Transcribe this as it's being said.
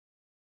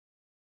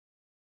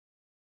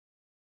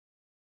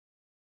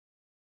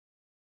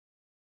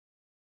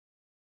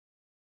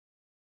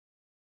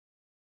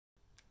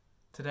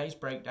Today's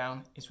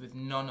breakdown is with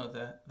none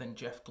other than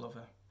Jeff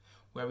Glover,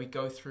 where we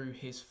go through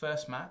his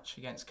first match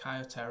against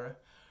Caio Terra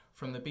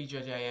from the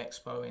BJJ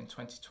Expo in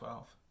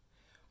 2012.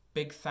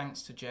 Big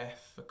thanks to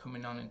Jeff for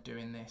coming on and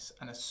doing this,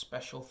 and a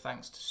special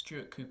thanks to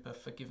Stuart Cooper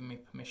for giving me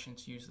permission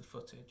to use the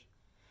footage.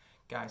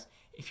 Guys,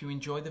 if you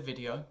enjoy the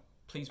video,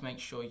 please make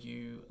sure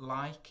you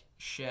like,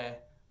 share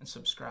and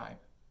subscribe.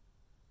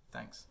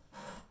 Thanks.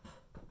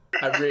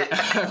 I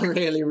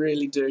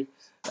really do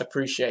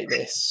appreciate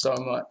this so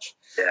much.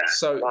 Yeah.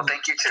 So, well,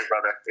 thank you too,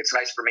 brother. It's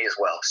nice for me as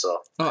well.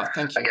 So, oh,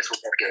 thank you. I guess we'll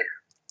both get.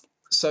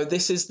 So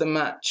this is the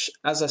match,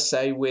 as I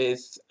say,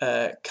 with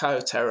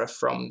Caio Terra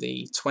from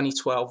the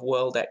 2012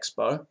 World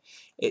Expo.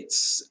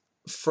 It's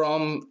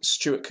from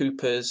Stuart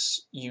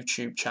Cooper's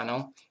YouTube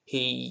channel.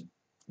 He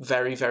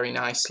very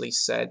nicely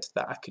said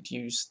that I could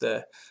use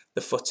the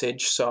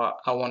footage, so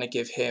I want to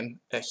give him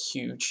a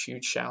huge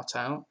shout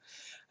out.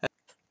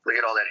 Look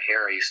at all that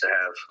hair I used to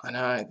have. I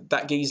know,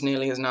 that gi's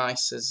nearly as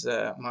nice as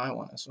my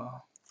one as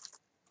well.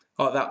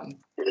 Oh, that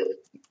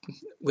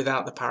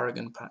without the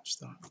Paragon patch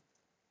though.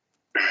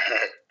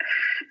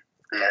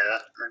 Yeah.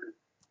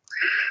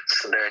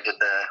 So there I did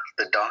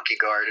the donkey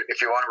guard.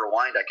 If you want to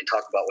rewind, I can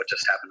talk about what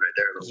just happened right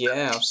there a little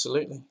bit.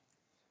 Absolutely.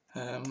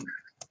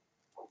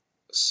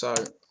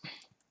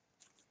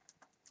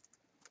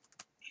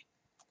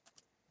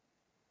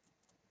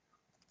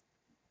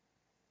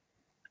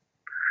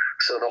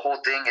 So the whole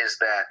thing is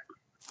that,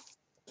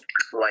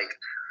 like,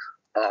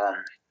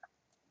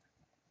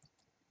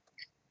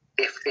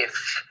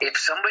 if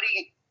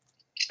somebody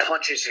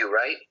punches you,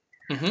 right?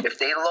 Mm-hmm. If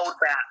they load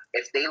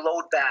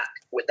back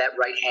with that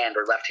right hand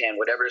or left hand,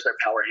 whatever is their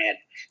power hand,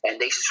 and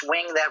they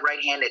swing that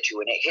right hand at you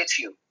and it hits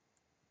you,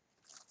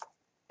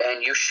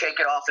 and you shake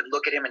it off and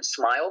look at him and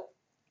smile,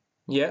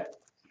 yeah,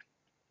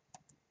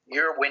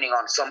 you're winning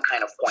on some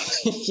kind of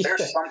points. Yeah.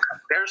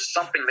 There's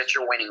something that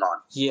you're winning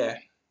on. Yeah.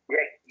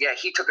 Yeah,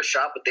 he took a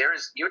shot, but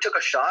you took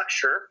a shot,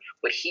 sure,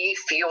 but he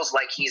feels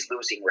like he's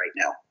losing right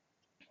now.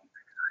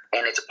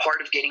 And it's a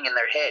part of getting in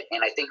their head.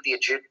 And I think the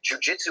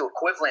jiu-jitsu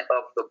equivalent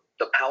of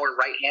the power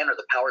right hand or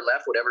the power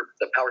left, whatever,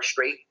 the power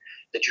straight,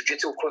 the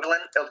jiu-jitsu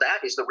equivalent of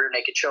that is the rear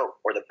naked choke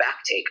or the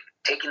back take,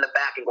 taking the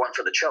back and going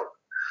for the choke.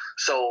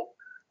 So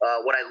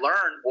what I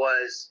learned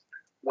was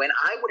when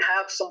I would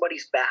have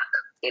somebody's back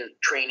in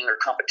training or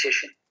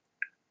competition,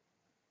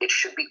 it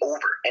should be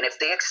over. And if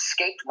they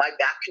escaped my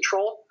back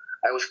control,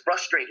 I was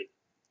frustrated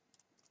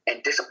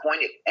and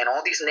disappointed. And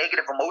all these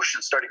negative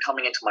emotions started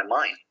coming into my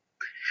mind.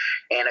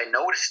 And I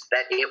noticed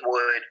that it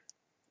would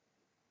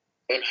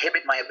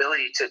inhibit my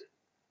ability to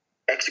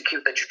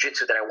execute the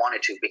jiu-jitsu that I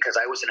wanted to because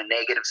I was in a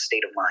negative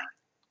state of mind.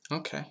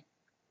 Okay.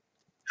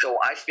 So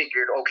I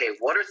figured, okay,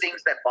 what are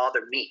things that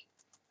bother me?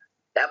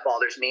 That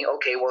bothers me.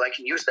 Okay, well, I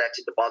can use that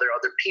to bother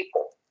other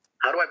people.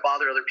 How do I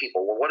bother other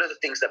people? Well, what are the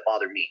things that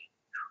bother me?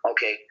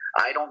 Okay,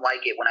 I don't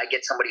like it when I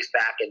get somebody's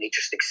back and they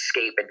just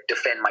escape and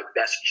defend my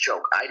best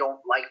choke. I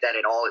don't like that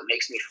at all. It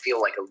makes me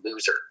feel like a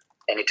loser.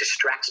 And it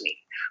distracts me.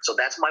 So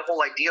that's my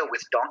whole idea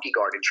with donkey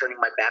guard and turning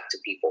my back to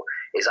people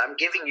is I'm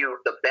giving you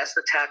the best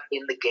attack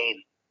in the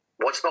game.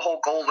 What's the whole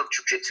goal of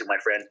jiu-jitsu, my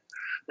friend?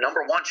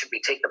 Number one should be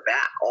take the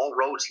back. All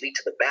roads lead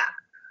to the back.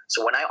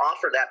 So when I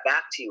offer that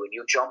back to you and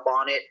you jump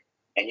on it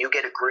and you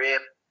get a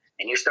grip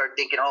and you start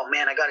thinking, oh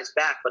man, I got his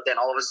back, but then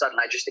all of a sudden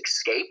I just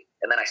escape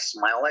and then I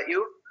smile at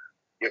you,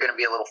 you're going to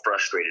be a little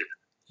frustrated.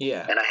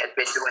 Yeah. And I had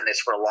been doing this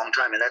for a long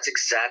time, and that's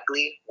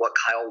exactly what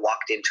Kyle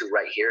walked into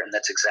right here, and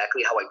that's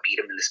exactly how I beat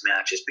him in this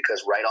match, is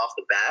because right off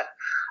the bat,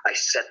 I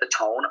set the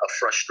tone of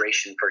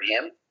frustration for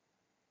him.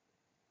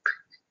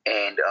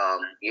 And,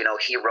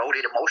 he rode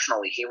it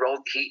emotionally. He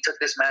took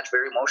this match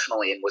very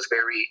emotionally and was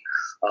very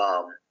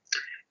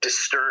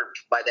disturbed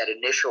by that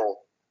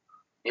initial,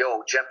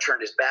 Jeff turned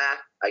his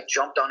back, I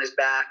jumped on his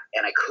back,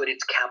 and I couldn't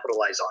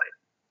capitalize on it.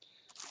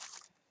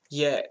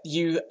 Yeah,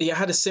 you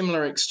had a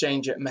similar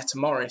exchange at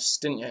Metamoris,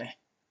 didn't you?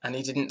 And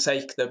he didn't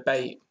take the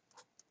bait.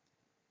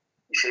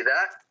 You see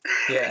that?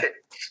 Yeah.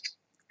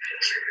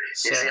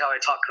 You see how I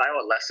taught Kyle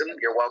a lesson?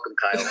 You're welcome,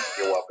 Kyle.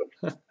 You're welcome.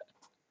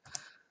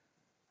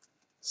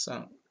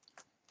 So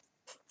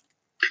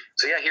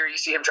yeah, here you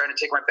see him trying to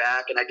take my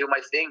back, and I do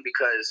my thing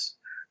because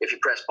if you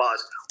press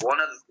pause, one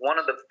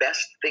of the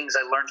best things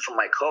I learned from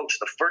my coach,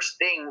 the first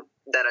thing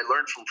that I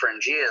learned from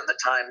Frangia in the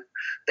time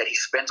that he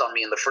spent on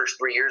me in the first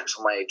 3 years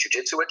of my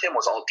jiu-jitsu with him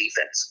was all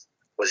defense.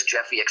 Was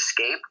Jeffy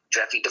escape,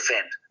 Jeffy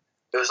defend.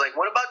 It was like,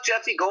 what about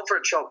Jeffy go for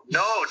a choke?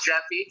 No,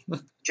 Jeffy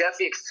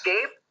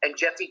escape and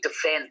Jeffy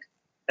defend.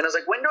 And I was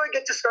like, when do I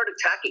get to start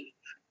attacking?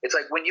 It's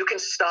like when you can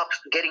stop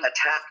getting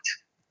attacked,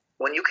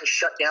 when you can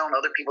shut down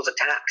other people's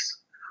attacks.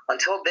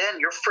 Until then,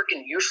 you're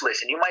freaking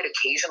useless, and you might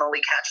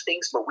occasionally catch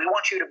things, but we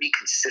want you to be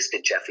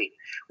consistent, Jeffy.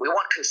 We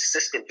want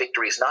consistent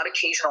victories, not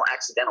occasional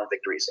accidental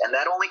victories. And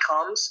that only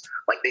comes,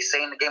 like they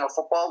say in the game of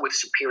football, with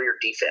superior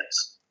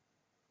defense.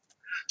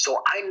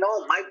 So I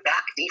know my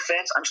back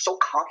defense, I'm so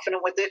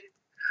confident with it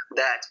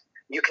that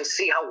you can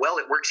see how well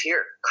it works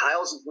here.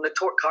 Kyle's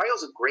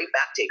a great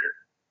back taker,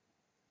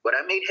 but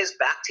I made his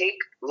back take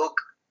look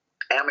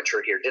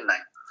amateur here, didn't I?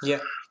 Yeah.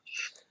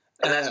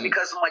 And that's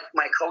because of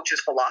my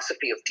coach's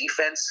philosophy of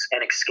defense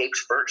and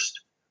escapes first.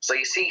 So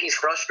you see, he's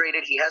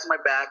frustrated. He has my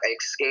back. I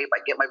escape.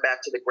 I get my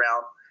back to the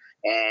ground,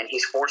 and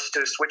he's forced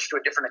to switch to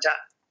a different attack.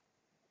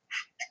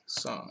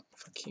 So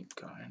if I keep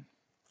going.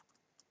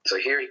 So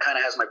here he kind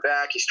of has my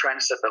back. He's trying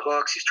to set the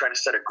hooks. He's trying to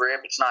set a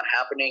grip. It's not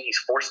happening. He's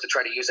forced to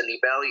try to use a knee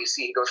belly. You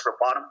see he goes for a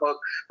bottom hook,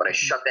 but I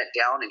shut that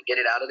down and get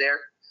it out of there.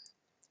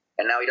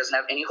 And now he doesn't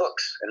have any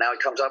hooks. And now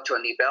he comes up to a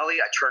knee belly.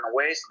 I turn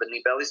away, so the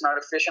knee belly's not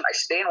efficient. I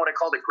stay in what I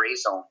call the gray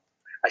zone.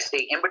 I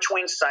stay in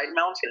between side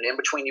mount and in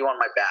between you on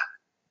my back.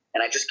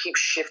 And I just keep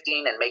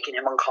shifting and making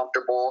him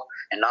uncomfortable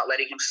and not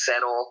letting him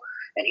settle.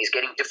 And he's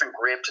getting different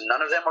grips. And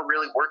none of them are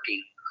really working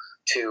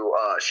to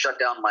shut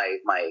down my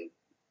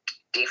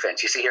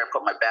defense. You see here, I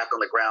put my back on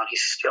the ground.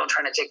 He's still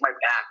trying to take my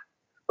back.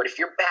 But if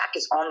your back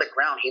is on the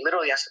ground, he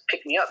literally has to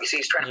pick me up. You see,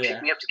 he's trying to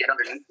pick me up to get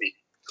underneath me.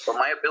 But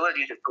my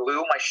ability to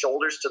glue my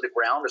shoulders to the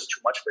ground is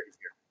too much for him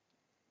here.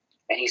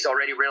 And he's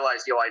already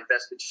realized, I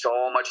invested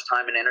so much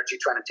time and energy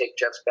trying to take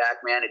Jeff's back,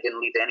 man. It didn't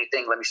lead to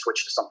anything. Let me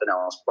switch to something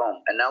else.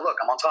 Boom. And now look,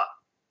 I'm on top.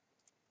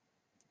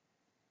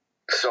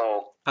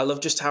 So I love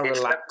just how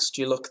relaxed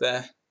you look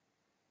there.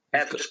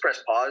 And just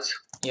press pause.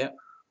 Yeah.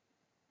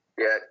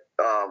 Yeah.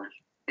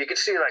 You can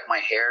see like my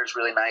hair is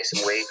really nice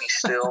and wavy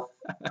still.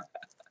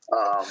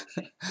 I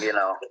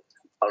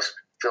was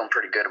feeling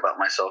pretty good about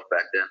myself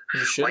back then.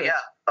 You should. But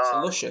yeah, it's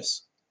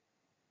luscious.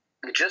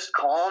 Just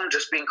calm,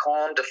 just being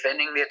calm,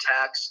 defending the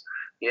attacks.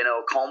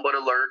 Calm but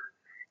alert.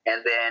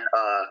 And then,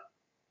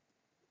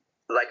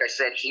 like I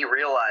said, he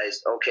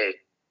realized, okay,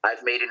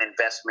 I've made an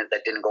investment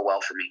that didn't go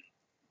well for me.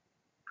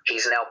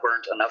 He's now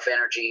burnt enough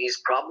energy. He's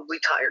probably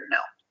tired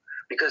now,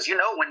 because when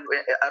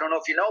I don't know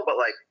if you know, but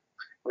like.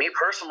 Me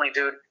personally,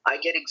 dude, I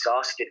get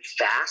exhausted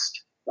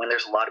fast when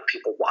there's a lot of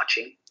people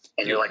watching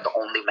and you're like the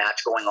only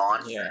match going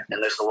on. Yeah.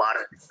 And there's a lot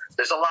of,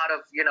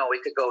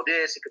 it could go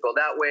this, it could go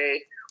that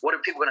way. What are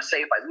people going to say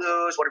if I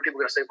lose? What are people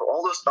going to say? But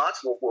all those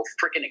thoughts will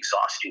freaking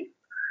exhaust you.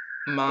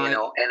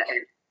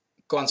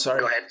 Go on, sorry.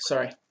 Go ahead.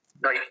 Sorry.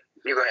 No,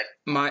 you go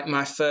ahead.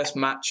 My first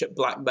match at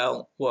Black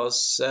Belt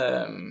was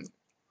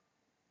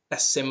a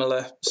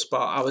similar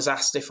spot. I was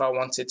asked if I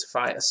wanted to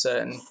fight a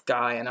certain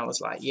guy, and I was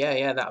like,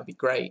 yeah, that would be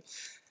great.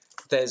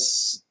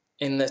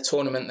 In the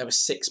tournament, there were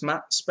 6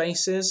 mat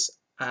spaces,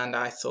 and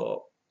I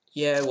thought,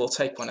 yeah, we'll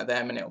take one of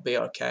them and it'll be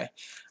okay.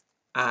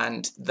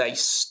 And they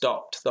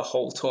stopped the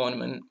whole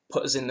tournament,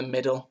 put us in the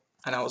middle,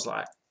 and I was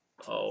like,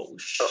 oh,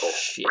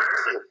 shit.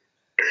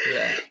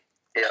 Yeah.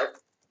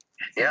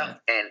 Yeah.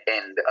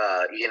 And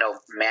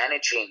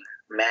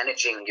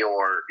managing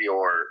your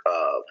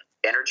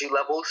energy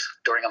levels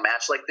during a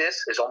match like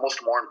this is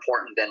almost more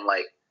important than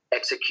like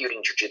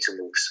executing jiu-jitsu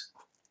moves.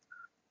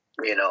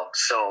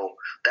 So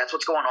that's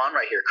what's going on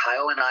right here.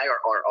 Kyle and I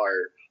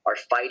are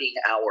fighting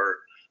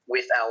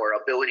with our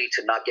ability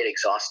to not get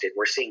exhausted.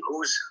 We're seeing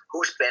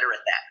who's better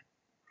at that.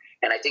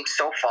 And I think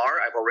so far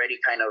I've already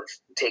kind of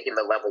taken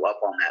the level up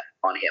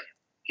on him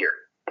here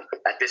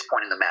at this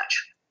point in the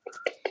match.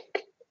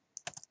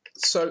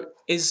 So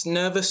is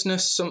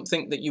nervousness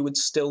something that you would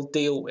still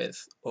deal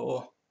with,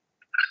 or?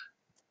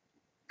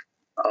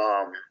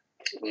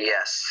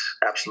 Yes,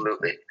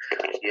 absolutely.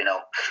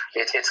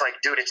 It's like,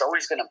 dude, it's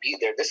always going to be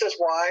there. This is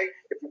why,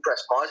 if you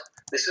press pause,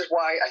 this is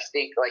why I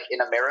think, like,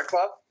 in America,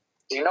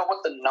 do you know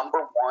what the number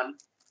one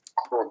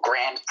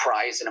grand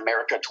prize in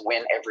America to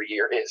win every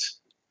year is?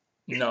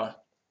 No.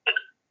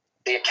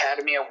 The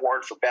Academy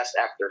Award for Best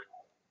Actor.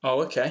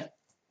 Oh, okay.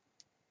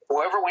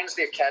 Whoever wins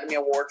the Academy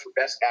Award for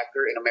Best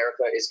Actor in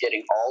America is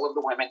getting all of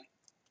the women.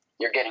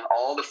 You're getting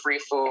all the free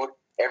food.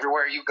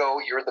 Everywhere you go,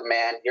 you're the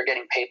man. You're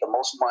getting paid the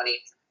most money.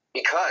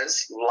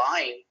 Because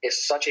lying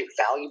is such a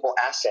valuable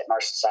asset in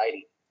our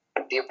society.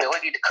 The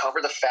ability to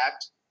cover the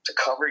fact, to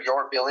cover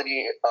your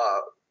ability,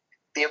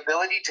 the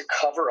ability to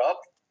cover up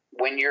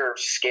when you're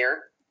scared,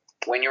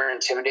 when you're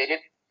intimidated,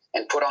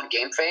 and put on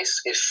game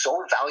face is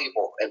so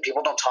valuable, and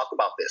people don't talk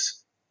about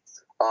this.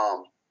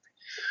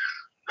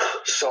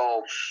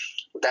 So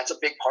that's a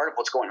big part of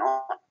what's going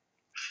on.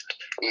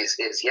 Is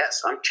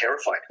yes, I'm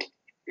terrified.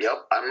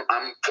 Yep,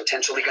 I'm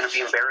potentially going to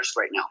be embarrassed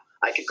right now.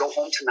 I could go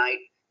home tonight.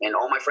 And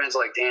all my friends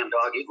are like, damn,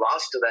 dog, you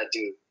lost to that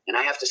dude. And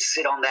I have to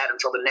sit on that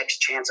until the next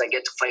chance I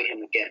get to fight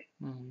him again.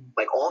 Mm-hmm.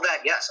 Like all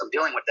that, yes, I'm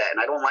dealing with that. And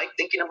I don't like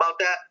thinking about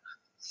that.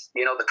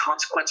 The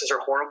consequences are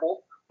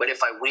horrible. But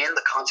if I win,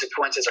 the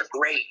consequences are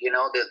great. The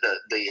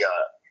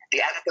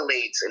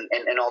accolades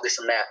and all this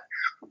and that.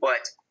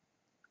 But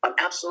I'm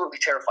absolutely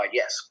terrified,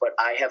 yes. But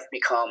I have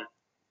become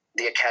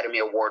the Academy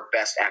Award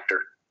Best Actor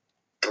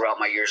throughout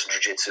my years in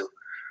jiu-jitsu.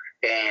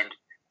 And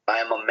I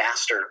am a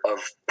master of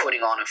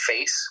putting on a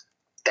face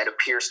that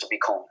appears to be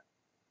calm.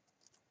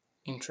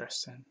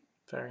 Interesting.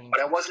 Very interesting.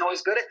 But I wasn't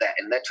always good at that,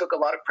 and that took a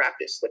lot of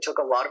practice. That took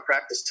a lot of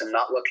practice to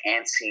not look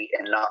antsy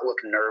and not look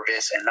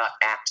nervous and not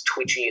act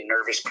twitchy and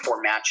nervous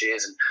before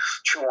matches and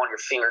chew on your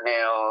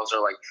fingernails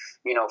or, like,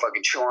 if I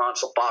could chew on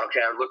some bottle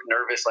cap, look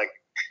nervous. Like,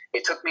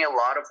 it took me a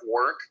lot of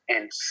work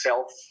and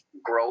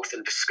self-growth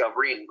and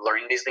discovery and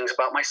learning these things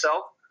about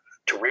myself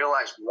to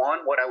realize,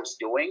 1, what I was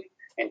doing,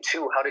 and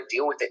 2, how to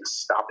deal with it and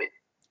stop it.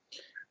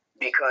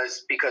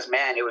 because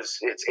man,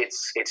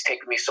 it's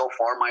taken me so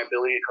far. My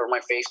ability to cover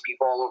my face.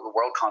 People all over the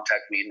world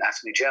contact me and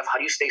ask me, Jeff, how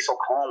do you stay so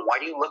calm? Why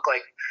do you look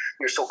like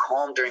you're so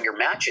calm during your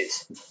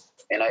matches?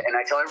 And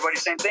I tell everybody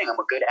the same thing. I'm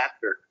a good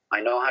actor.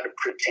 I know how to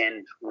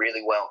pretend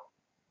really well.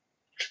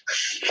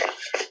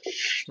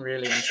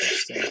 Really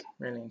interesting.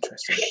 Really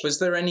interesting. Was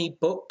there any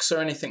books or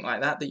anything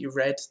like that you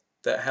read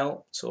that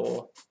helped,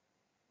 or?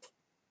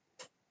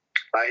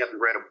 I haven't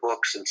read a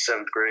book since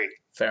 7th grade.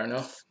 Fair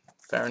enough.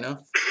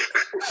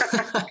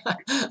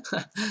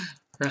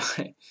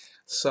 Right.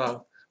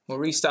 So we'll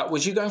restart.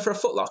 Was you going for a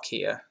footlock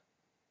here?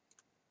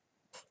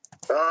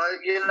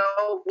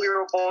 We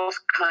were both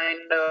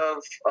kind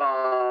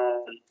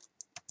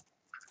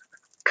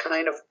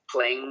of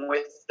playing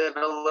with it a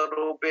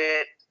little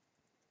bit,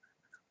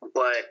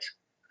 but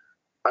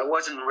I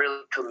wasn't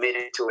really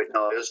committed to it.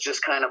 No, it was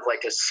just kind of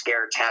like a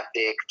scare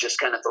tactic, just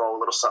kind of throw a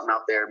little something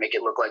out there, make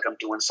it look like I'm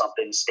doing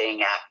something,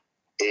 staying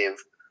active.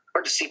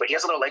 Hard to see, but he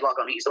has a little leg lock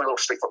on me. He's doing a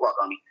little straight foot lock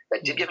on me.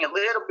 That did give me a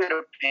little bit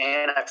of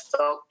pain. I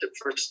felt it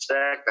for a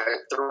sec. I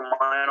threw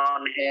mine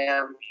on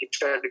him. He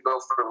tried to go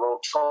for a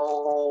little toe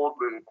hold.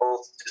 We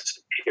both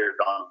disappeared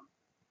on him.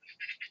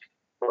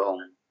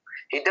 Boom.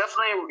 He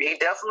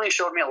definitely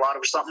showed me a lot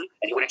of something,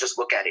 and he wouldn't just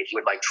look at it. He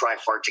would like try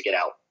hard to get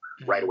out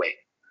right away.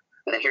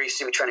 And then here you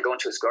see me trying to go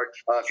into his guard.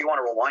 If you want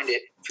to rewind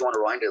it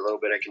a little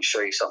bit, I can show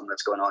you something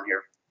that's going on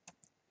here.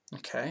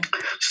 Okay.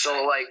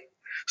 So like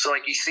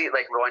you see it,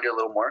 like rewind it a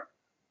little more.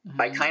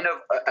 I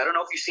don't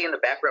know if you see in the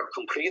background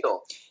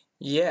Cumplido.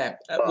 Yeah.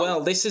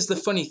 Well, this is the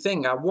funny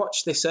thing. I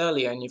watched this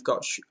earlier, and you've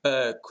got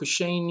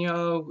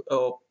Quisheno,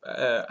 or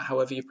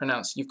however you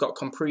pronounce it. You've got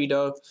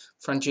Comprido,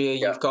 Frangia,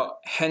 you've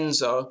got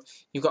Henzo,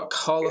 you've got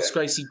Carlos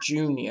Gracie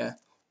Jr.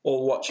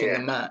 all watching the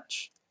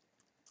match,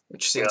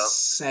 which is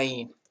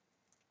insane.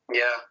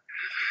 Yeah.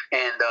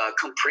 And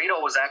Comprido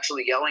was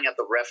actually yelling at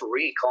the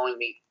referee, calling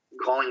me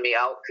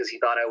out because he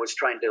thought I was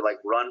trying to like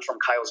run from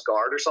Kyle's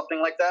guard or something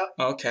like that.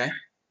 Okay.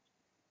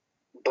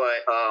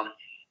 But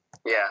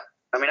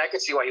I mean, I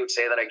could see why he would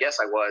say that. I guess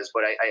I was,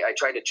 but I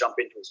tried to jump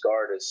into his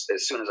guard as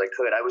soon as I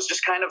could. I was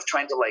just kind of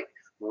trying to like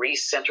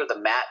recenter the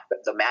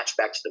match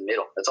back to the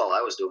middle. That's all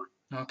I was doing.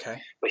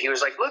 Okay. But he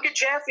was like, "Look at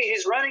Jeffy,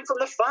 he's running from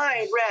the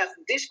fight, ref.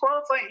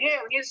 Disqualify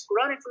him. He's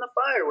running from the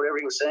fight," or whatever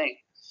he was saying.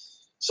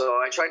 So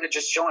I tried to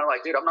just show him,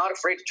 like, dude, I'm not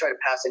afraid to try to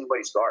pass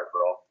anybody's guard,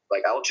 bro.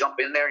 Like, I'll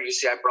jump in there. You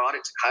see, I brought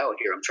it to Kyle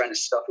here. I'm trying to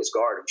stuff his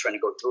guard. I'm trying to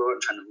go through it.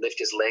 I'm trying to lift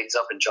his legs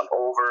up and jump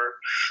over.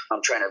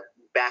 I'm trying to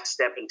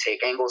backstep and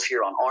take angles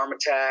here on arm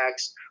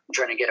attacks. I'm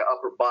trying to get an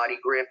upper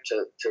body grip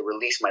to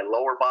release my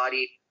lower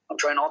body. I'm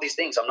trying all these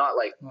things. I'm not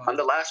like, I'm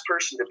the last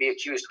person to be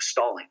accused of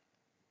stalling.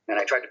 And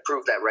I tried to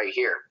prove that right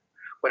here.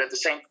 But at the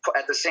same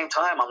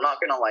time, I'm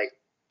not going to like,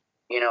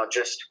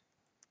 just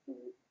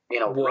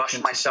rush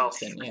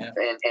myself and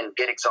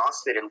get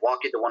exhausted and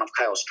walk into one of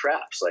Kyle's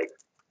traps. Like,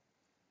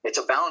 it's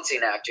a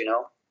balancing act,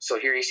 So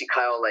here you see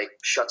Kyle, like,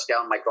 shuts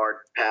down my guard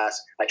pass.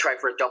 I try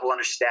for a double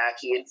understack.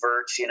 He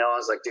inverts, I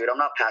was like, dude, I'm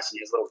not passing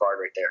his little guard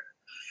right there.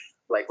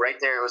 Like, right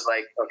there, it was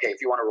like, okay,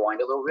 if you want to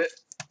rewind a little bit.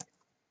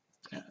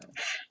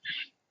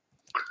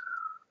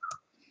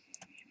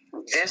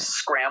 This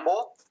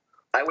scramble,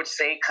 I would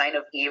say, kind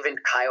of evened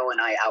Kyle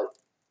and I out.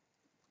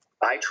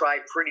 I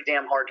tried pretty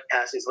damn hard to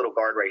pass his little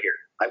guard right here.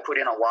 I put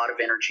in a lot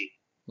of energy.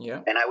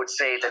 Yeah. And I would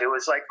say that it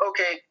was like,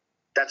 okay,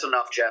 that's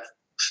enough, Jeff.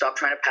 Stop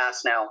trying to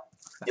pass now.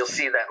 You'll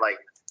see that, like,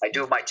 I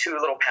do my two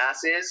little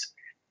passes,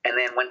 and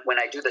then when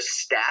I do the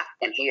stack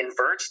and he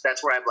inverts,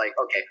 that's where I'm like,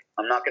 okay,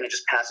 I'm not going to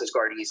just pass his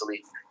guard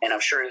easily, and I'm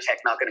sure as heck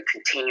not going to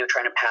continue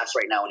trying to pass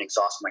right now and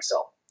exhaust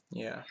myself.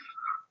 Yeah.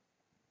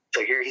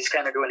 So here he's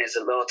kind of doing his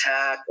little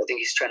attack. I think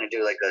he's trying to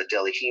do like a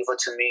Delihiva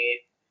to me.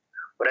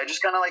 But I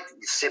just kind of like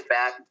sit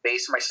back,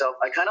 base myself.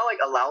 I kind of like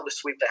allow the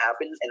sweep to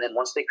happen, and then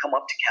once they come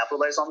up to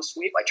capitalize on the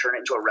sweep, I turn it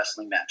into a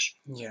wrestling match.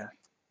 Yeah.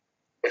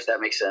 If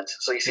that makes sense.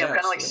 So you see, I'm kind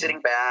of like sitting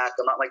back.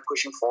 I'm not like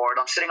pushing forward.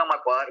 I'm sitting on my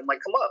butt. I'm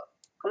like,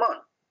 come on.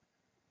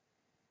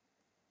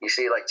 You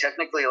see, like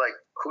technically, like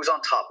who's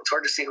on top? It's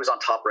hard to see who's on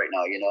top right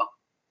now,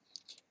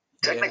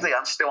 Technically,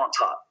 I'm still on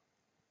top.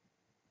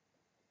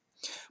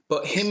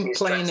 But he's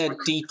playing a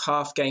deep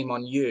half game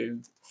on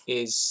you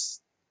is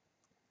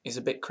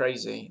a bit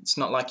crazy. It's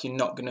not like you're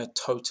not going to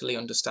totally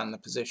understand the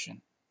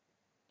position.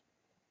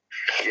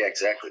 Yeah,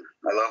 exactly.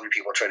 I love when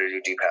people try to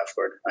do deep half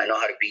guard. I know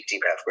how to beat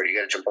deep half guard. You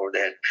got to jump over the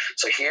head.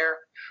 So here,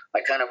 I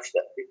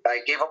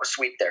gave up a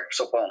sweep there.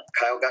 So boom,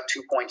 Kyle got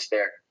 2 points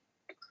there.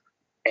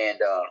 And,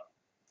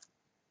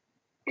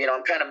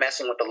 I'm kind of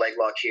messing with the leg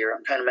lock here.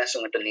 I'm kind of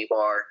messing with the knee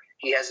bar.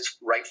 He has his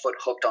right foot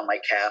hooked on my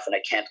calf, and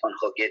I can't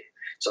unhook it.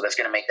 So that's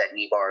going to make that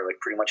knee bar like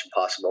pretty much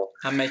impossible.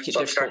 And make it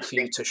difficult for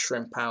you to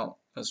shrimp out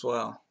as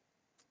well.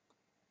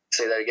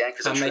 Say that again,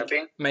 because I'm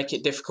shrimping. Make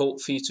it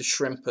difficult for you to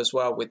shrimp as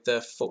well with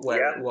the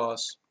footwear it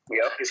was.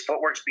 Yep, his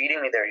footwork's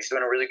beating me there. He's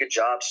doing a really good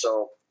job.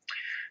 So,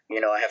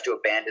 I have to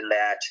abandon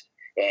that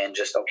and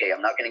just, okay,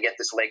 I'm not going to get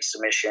this leg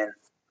submission.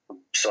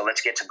 So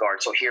let's get to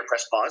guard. So here,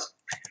 press pause.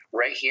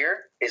 Right here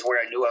is where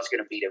I knew I was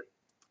going to beat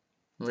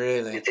him.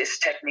 Really? This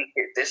technique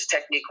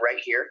right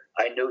here,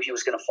 I knew he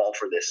was going to fall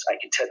for this. I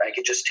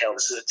could just tell.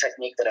 This is a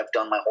technique that I've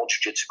done my whole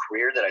jiu-jitsu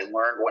career, that I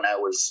learned when I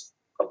was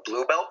a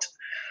blue belt,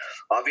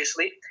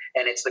 obviously.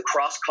 And it's the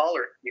cross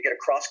collar. You get a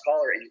cross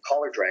collar and you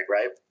collar drag,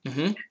 right?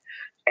 Mm-hmm.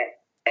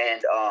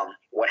 And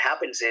what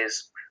happens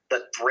is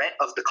the threat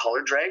of the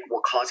collar drag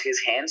will cause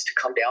his hands to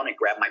come down and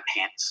grab my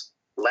pants.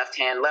 Left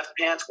hand, left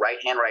pants, right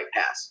hand, right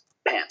pants.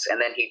 And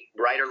then he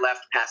right or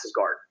left passes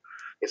guard.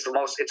 It's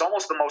almost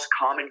the most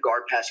common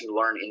guard pass you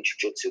learn in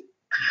jiu-jitsu.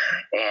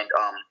 And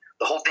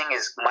the whole thing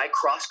is, my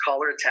cross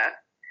collar attack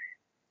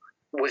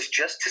was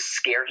just to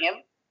scare him,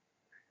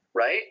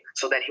 right?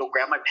 So that he'll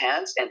grab my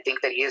pants and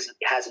think that he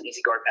has an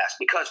easy guard pass.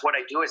 Because what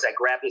I do is I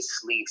grab his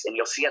sleeves, and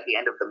you'll see at the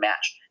end of the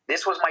match,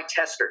 this was my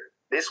tester.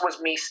 This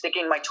was me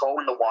sticking my toe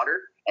in the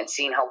water and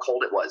seeing how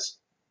cold it was.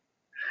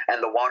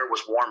 And the water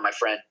was warm, my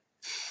friend.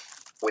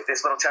 With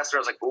this little tester, I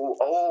was like,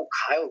 oh,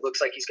 Kyle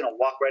looks like he's going to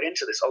walk right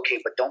into this. Okay,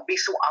 but don't be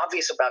so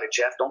obvious about it,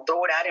 Jeff. Don't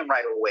throw it at him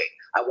right away.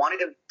 I wanted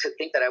him to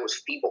think that I was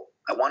feeble.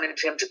 I wanted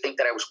him to think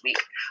that I was weak.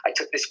 I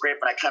took this grip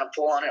and I kind of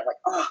pull on it. I'm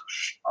like,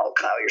 oh,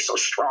 Kyle, you're so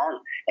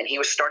strong. And he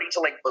was starting to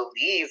like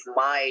believe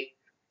my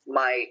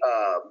body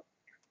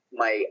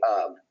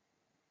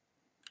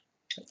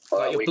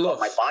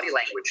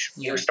language.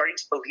 Yeah. He was starting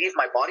to believe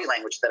my body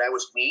language, that I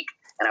was weak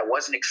and I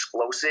wasn't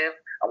explosive.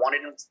 I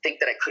wanted him to think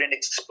that I couldn't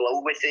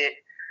explode with it.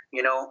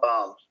 You know,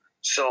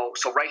 so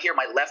right here,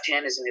 my left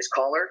hand is in his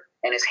collar,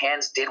 and his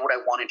hands did what I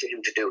wanted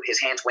him to do.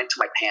 His hands went to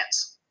my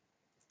pants,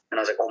 and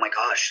I was like, "Oh my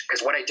gosh!"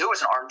 Because what I do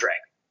is an arm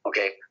drag.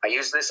 Okay, I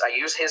use him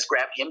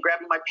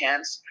grabbing my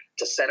pants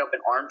to set up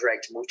an arm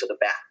drag to move to the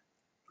back,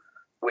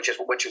 which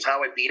is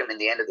how I beat him in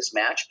the end of this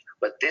match.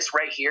 But this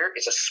right here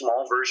is a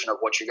small version of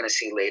what you're going to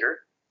see later.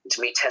 It's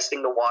me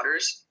testing the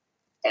waters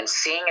and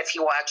seeing if he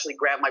will actually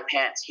grab my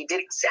pants. He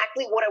did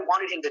exactly what I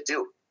wanted him to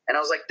do, and I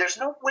was like, "There's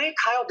no way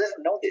Kyle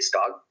doesn't know this,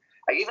 dog."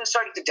 I even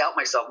started to doubt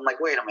myself. I'm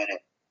like, wait a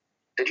minute.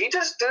 Did he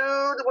just do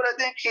what I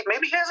think?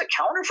 Maybe he has a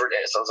counter for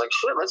this. I was like,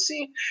 shit, let's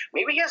see.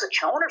 Maybe he has a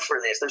counter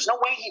for this. There's no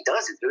way he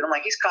doesn't, dude. I'm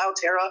like, he's Caio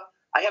Terra.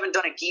 I haven't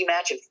done a gi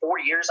match in 4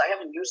 years. I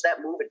haven't used that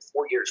move in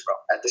 4 years, bro,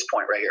 at this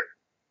point right here.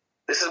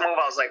 This is a move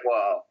I was like,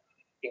 whoa.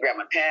 He grabbed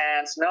my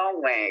pants. No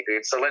way,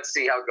 dude. So let's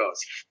see how it goes.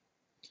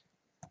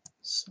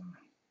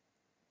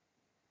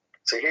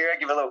 So here I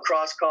give a little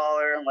cross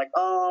collar. I'm like,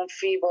 oh, I'm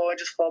feeble. I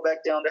just fall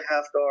back down to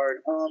half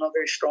guard. Oh, not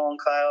very strong,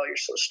 Kyle. You're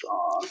so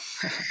strong.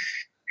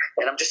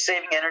 And I'm just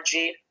saving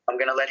energy. I'm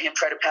going to let him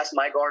try to pass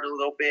my guard a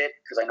little bit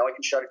because I know I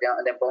can shut it down.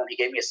 And then, boom, he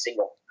gave me a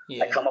single.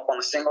 Yeah. I come up on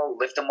the single,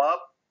 lift him up,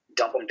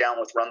 dump him down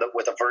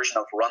with a version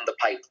of run the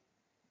pipe.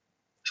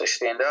 So I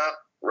stand up,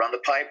 run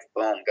the pipe,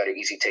 boom, got an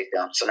easy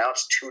takedown. So now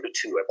it's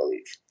 2-2, I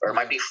believe. Or it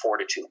might be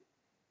 4-2.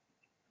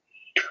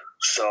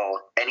 So,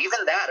 and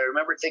even that, I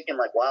remember thinking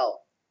like, wow,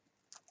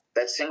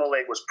 that single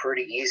leg was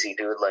pretty easy,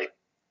 dude. Like,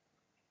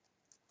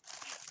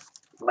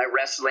 my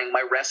wrestling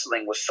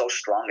was so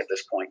strong at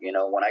this point. You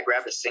know, when I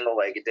grabbed a single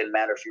leg, it didn't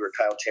matter if you were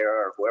Caio Terra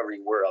or whoever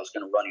you were. I was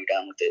going to run you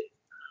down with it.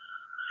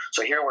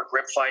 So here we're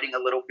grip fighting a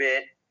little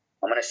bit.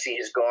 I'm going to see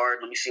his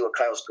guard. Let me see what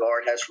Kyle's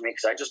guard has for me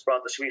because I just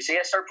brought the sweep. See,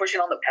 I start pushing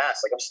on the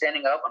pass. Like, I'm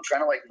standing up. I'm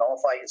trying to, like,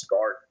 nullify his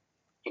guard.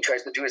 He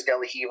tries to do his De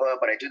La Hiva,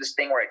 but I do this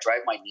thing where I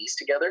drive my knees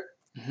together,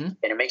 and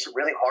it makes it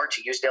really hard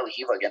to use De La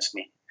Hiva against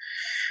me.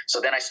 So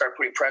then I start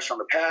putting pressure on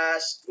the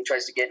pass. He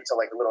tries to get into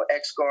like a little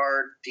X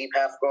guard, deep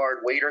half guard,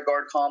 waiter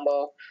guard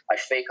combo. I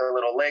fake a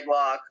little leg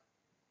lock.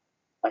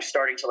 I'm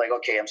starting to like,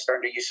 okay, I'm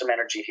starting to use some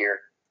energy here.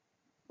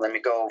 Let me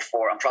go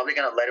for, I'm probably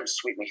going to let him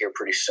sweep me here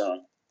pretty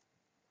soon.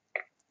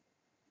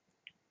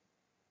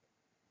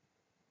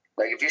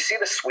 Like if you see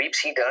the sweeps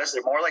he does,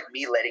 they're more like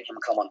me letting him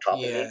come on top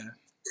of me.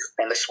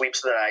 And the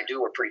sweeps that I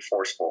do were pretty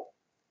forceful.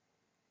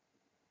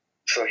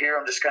 So here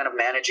I'm just kind of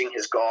managing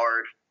his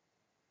guard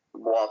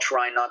while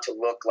trying not to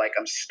look like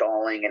I'm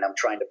stalling and I'm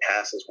trying to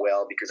pass as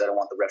well because I don't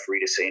want the referee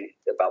to say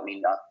about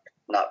me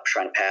not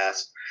trying to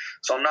pass.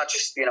 So I'm not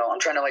just, I'm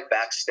trying to like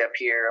back step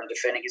here. I'm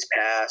defending his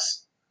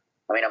pass.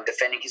 I'm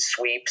defending his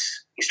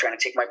sweeps. He's trying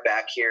to take my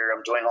back here.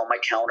 I'm doing all my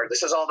counter.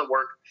 This is all the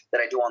work that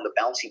I do on the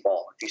bouncy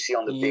ball. If you see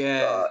on the big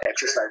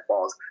exercise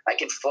balls, I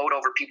can float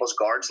over people's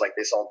guards like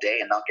this all day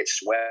and not get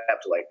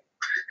swept. Like,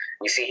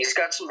 you see, he's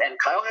got some, and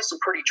Kyle has some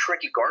pretty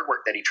tricky guard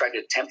work that he tried to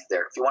attempt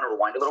there. If you want to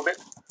rewind a little bit.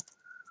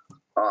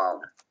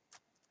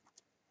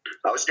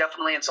 I was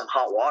definitely in some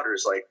hot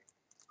waters. Like,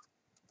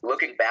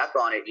 looking back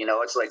on it,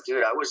 it's like,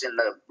 dude, I was in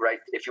the right,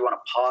 if you want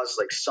to pause,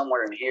 like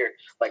somewhere in here,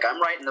 like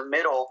I'm right in the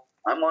middle.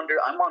 I'm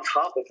on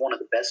top of one of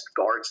the best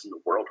guards in the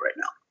world right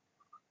now,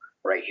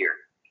 right here.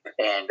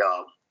 And,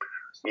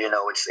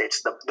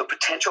 it's the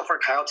potential for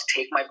Kyle to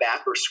take my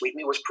back or sweep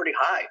me was pretty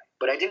high,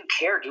 but I didn't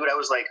care, dude. I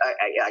was like,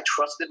 I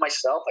trusted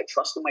myself. I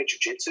trusted my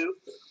jiu-jitsu.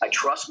 I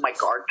trust my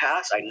guard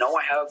pass. I know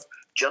I have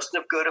just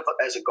as good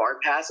as a guard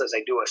pass as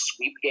I do a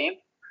sweep game,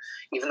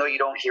 even though you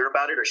don't hear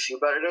about it or see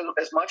about it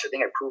as much. I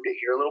think I proved it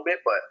here a little bit,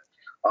 but,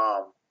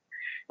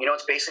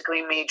 it's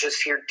basically me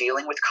just here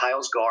dealing with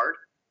Kyle's guard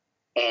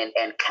and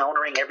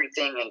countering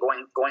everything and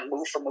going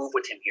move for move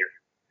with him here.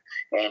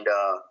 And,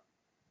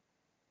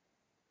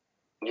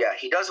 Yeah,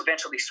 he does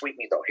eventually sweep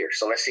me though here.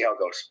 So let's see how it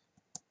goes.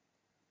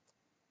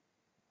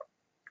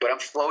 But I'm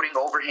floating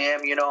over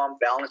him, you know, I'm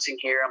balancing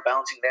here, I'm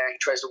balancing there. He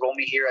tries to roll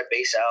me here, I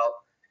base out.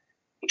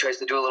 He tries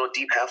to do a little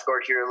deep half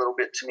guard here a little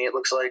bit to me, it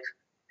looks like.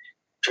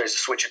 Tries to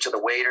switch it to the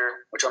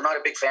waiter, which I'm not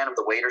a big fan of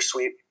the waiter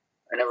sweep.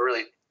 I never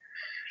really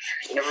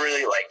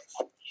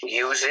like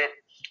use it.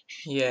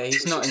 Yeah,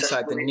 he's not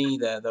inside the knee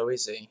there though,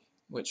 is he?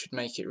 Which would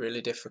make it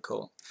really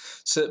difficult.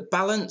 So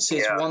balance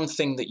is one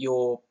thing that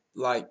you're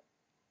like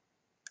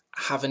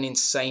have an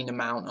insane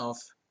amount of.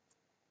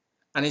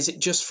 And is it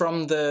just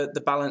from the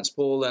balance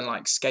ball and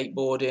like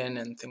skateboarding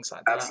and things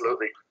like that?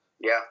 Absolutely.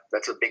 Yeah,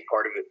 that's a big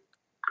part of it.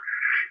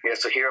 Yeah,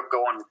 so here I'm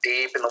going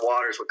deep in the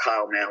waters with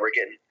Kyle, man. We're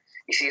getting,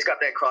 you see,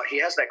 he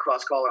has that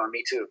cross collar on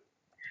me too.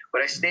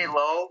 But I stay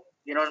low,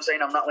 you know what I'm saying?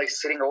 I'm not like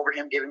sitting over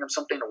him, giving him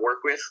something to work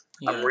with.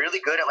 Yeah. I'm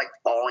really good at like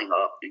balling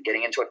up and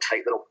getting into a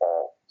tight little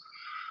ball,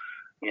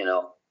 you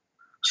know?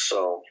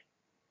 So,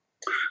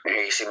 and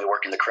here you see me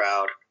working the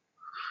crowd.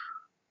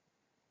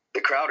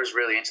 The crowd is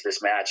really into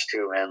this match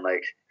too, man.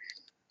 Like,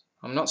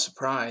 I'm not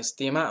surprised.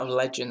 The amount of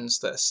legends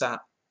that are sat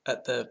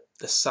at the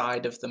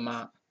side of the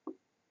mat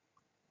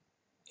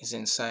is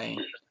insane.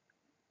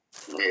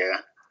 Yeah.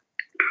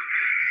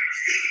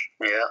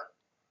 Yeah.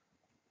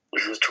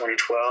 This was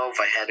 2012.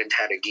 I hadn't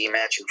had a gi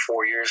match in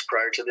 4 years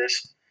prior to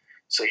this.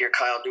 So here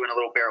Kyle doing a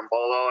little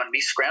berimbolo and me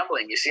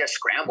scrambling. You see I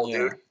scramble,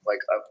 dude. Like,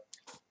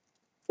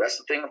 that's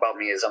the thing about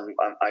me is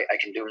I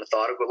can do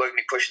methodical. Look at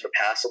me pushing the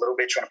pass a little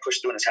bit, trying to push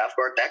through in his half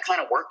guard. That kind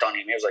of worked on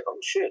him. He was like, oh,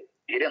 shit.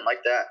 He didn't like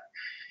that.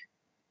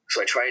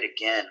 So I try it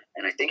again,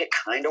 and I think it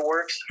kind of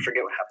works. I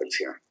forget what happens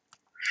here.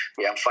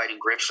 Yeah, I'm fighting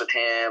grips with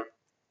him.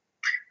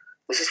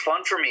 This is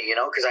fun for me, you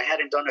know, because I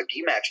hadn't done a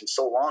gi match in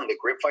so long. The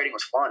grip fighting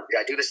was fun.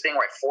 I do this thing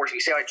where I force. You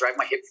see how I drive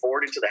my hip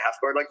forward into the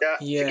half guard like that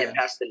to get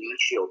past the knee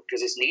shield,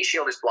 because his knee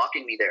shield is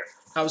blocking me there.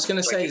 I was going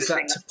to say, is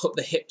that to put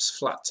the hips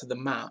flat to the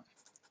mat?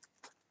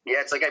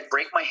 Yeah, it's like I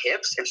break my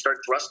hips and start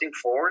thrusting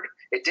forward.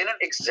 It didn't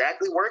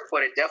exactly work,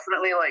 but it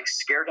definitely like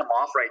scared him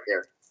off right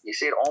there. You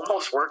see, it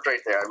almost worked right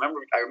there.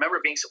 I remember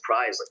being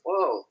surprised, like,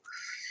 whoa,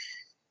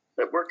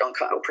 that worked on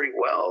Kyle pretty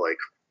well. Like,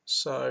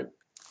 so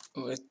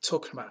we're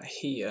talking about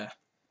here.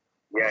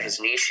 Yeah, his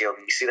knee shield.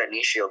 You see that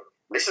knee shield?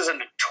 This is a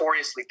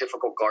notoriously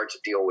difficult guard to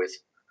deal with.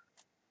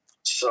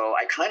 So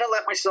I kind of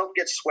let myself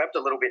get swept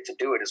a little bit to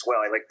do it as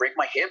well. I like break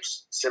my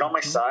hips, sit on my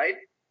side,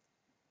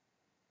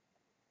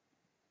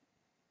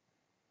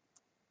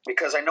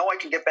 because I know I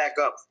can get back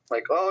up.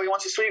 Like, oh, he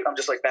wants to sweep? I'm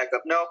just like, back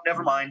up. Nope,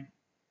 never mind.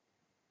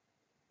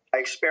 I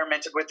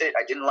experimented with it.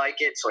 I didn't like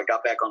it, so I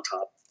got back on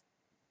top.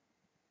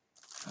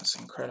 That's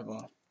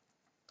incredible.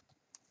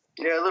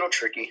 Yeah, a little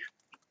tricky.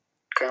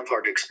 Kind of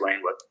hard to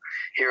explain, but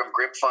here I'm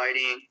grip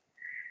fighting.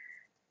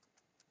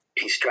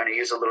 He's trying to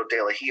use a little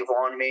De La Riva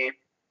on me.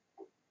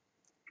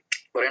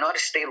 But I know how to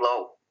stay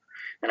low.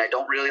 And I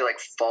don't really like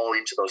fall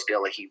into those De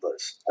La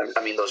Rivas.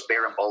 I mean, those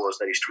berimbolos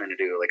that he's trying to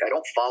do. Like, I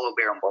don't follow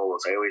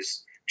berimbolos. I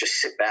always just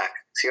sit back.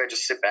 See, I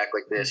just sit back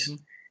like this.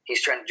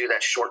 He's trying to do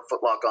that short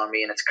footlock on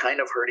me, and it's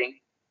kind of hurting.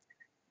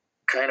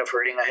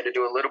 I had to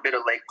do a little bit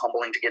of leg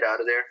pummeling to get out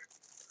of there.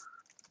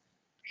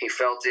 He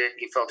felt it.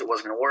 He felt it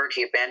wasn't going to work.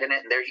 He abandoned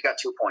it, and there he got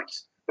 2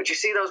 points. But you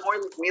see, that was more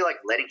me like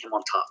letting him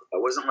on top. I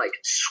wasn't like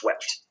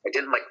swept. I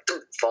didn't like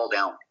fall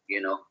down, you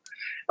know.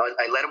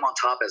 I let him on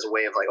top as a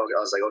way of like, okay, I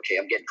was like, okay,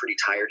 I'm getting pretty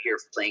tired here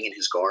of playing in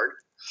his guard.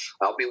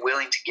 I'll be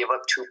willing to give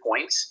up 2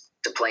 points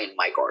to play in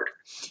my guard.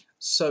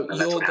 So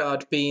your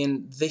guard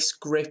being this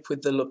grip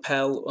with the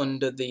lapel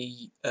under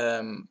the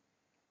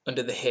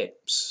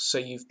hips. So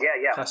you've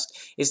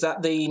passed. Is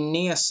that the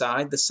near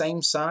side, the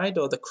same side,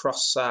 or the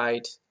cross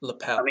side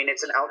lapel? I mean,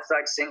 it's an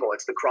outside single.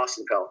 It's the cross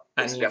lapel.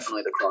 It's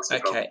definitely the cross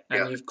lapel. Okay,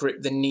 and you've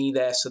gripped the knee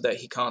there so that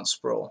he can't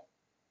sprawl.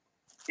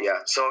 Yeah.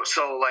 So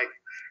like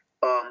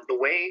the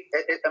way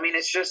I mean,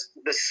 it's just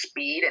the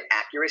speed and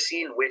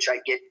accuracy in which I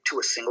get to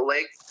a single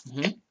leg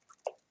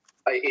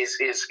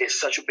is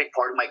such a big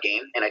part of my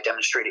game, and I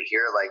demonstrate it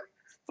here. Like,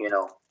 you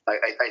know,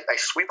 I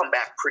sweep him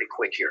back pretty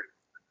quick here.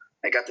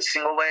 I got the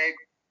single leg.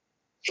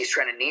 He's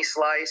trying to knee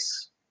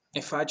slice.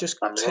 If I just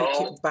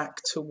take it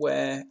back to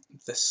where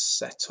the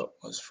setup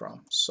was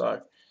from.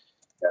 So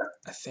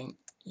I think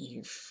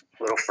you've...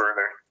 A little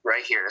further.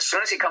 Right here. As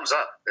soon as he comes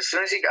up,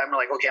 I'm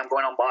like, okay, I'm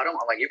going on bottom.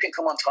 I'm like, you can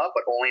come on top,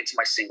 but only into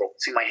my single.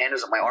 See, my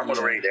arm was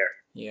already there.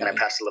 Yeah. And I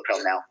pass the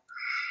lapel now.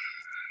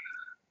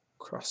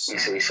 Cross. You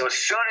see? So as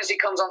soon as he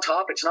comes on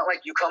top, it's not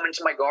like you come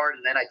into my guard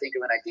and then I think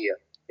of an idea.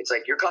 It's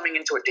like you're coming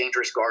into a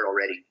dangerous guard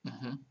already.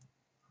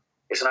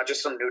 It's not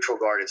just some neutral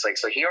guard. It's like,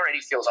 so he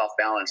already feels off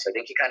balance. I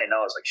think he kind of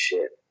knows, like,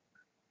 shit.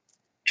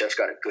 Jeff's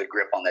got a good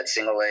grip on that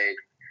single leg.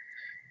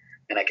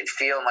 And I can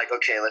feel him like,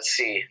 okay, let's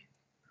see.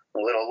 A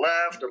little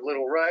left, a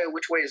little right.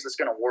 Which way is this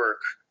going to work?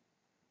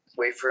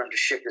 Wait for him to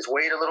shift his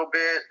weight a little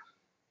bit.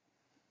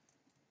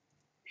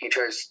 He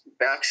tries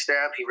back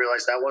step. He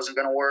realized that wasn't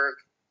going to work.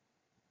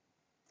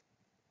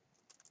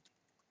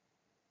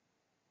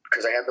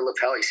 Because I had the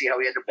lapel. You see how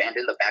he had to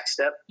abandon the back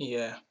step?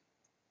 Yeah.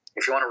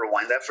 If you want to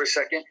rewind that for a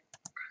second.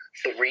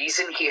 The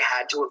reason he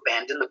had to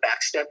abandon the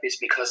back step is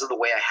because of the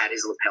way I had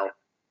his lapel.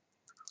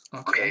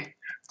 Okay.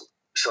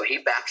 So he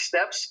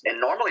backsteps, and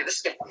normally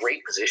this is a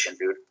great position,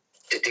 dude,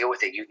 to deal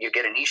with it. You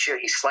get a knee shift,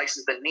 he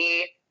slices the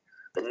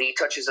knee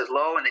touches his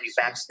low, and then you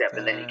backstep,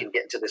 and then he can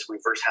get into this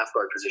reverse half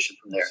guard position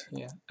from there.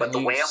 Yeah. But the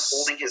way I'm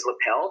holding his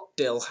lapel,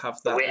 still have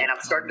that. And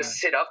I'm starting to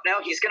sit up now,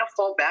 he's going to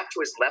fall back to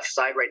his left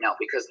side right now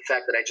because the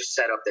fact that I just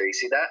sat up there. You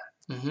see that?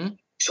 Mm-hmm.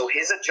 So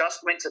his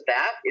adjustment to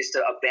that is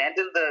to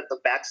abandon the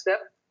backstep,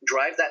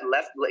 drive that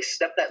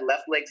step that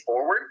left leg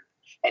forward,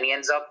 and he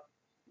ends up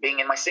being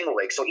in my single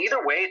leg. So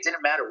either way, it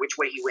didn't matter which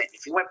way he went.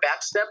 If he went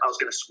backstep, I was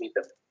going to sweep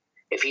him.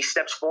 If he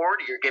steps forward,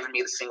 you're giving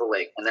me the single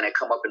leg, and then I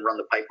come up and run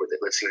the pipe with it.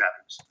 Let's see what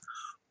happens.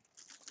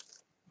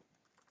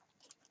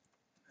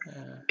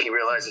 He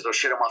realizes, oh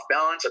shit, I'm off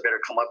balance. I better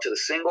come up to the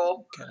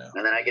single,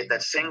 and then I get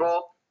that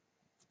single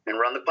and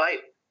run the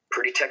pipe.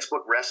 Pretty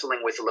textbook wrestling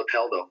with the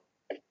lapel, though.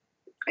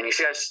 And you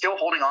see, I'm still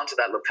holding on to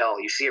that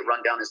lapel. You see it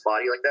run down his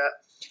body like that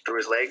through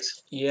his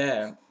legs.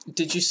 Yeah.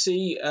 Did you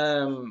see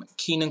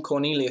Keenan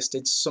Cornelius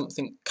did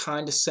something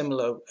kind of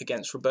similar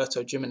against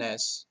Roberto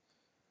Jimenez?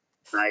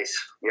 Nice.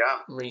 Yeah.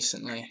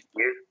 Recently.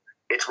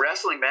 It's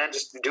wrestling, man.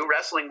 Just do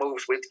wrestling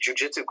moves with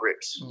jiu-jitsu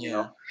grips. Yeah. You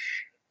know?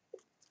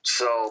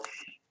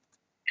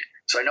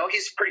 So I know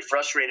he's pretty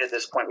frustrated at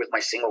this point with my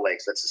single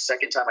legs. That's the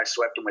second time I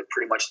swept him with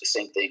pretty much the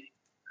same thing.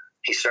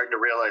 He's starting to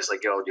realize,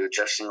 like, yo, dude,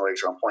 Jeff's single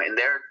legs are on point. And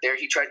there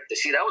he tried to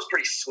see, that was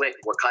pretty slick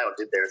what Kyle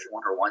did there, if you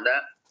want to rewind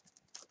that.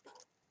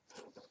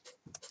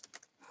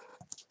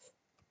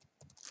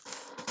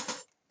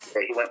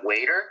 Okay, he went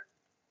waiter.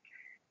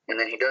 And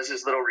then he does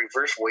his little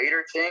reverse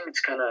waiter thing. It's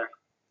kind of,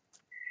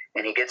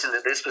 and he gets into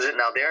this position.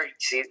 Now there,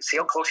 see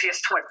how close he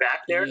is to my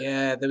back there?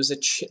 Yeah, there was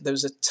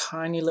a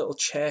tiny little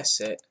chair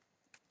sit.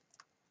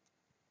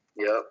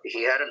 Yep,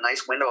 he had a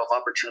nice window of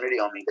opportunity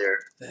on me there.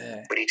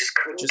 But he just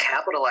couldn't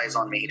capitalize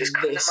on me. He just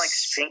couldn't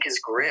sink his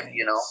grip,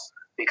 you know,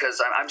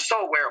 because I'm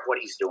so aware of what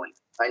he's doing.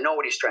 I know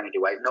what he's trying to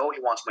do. I know he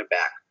wants my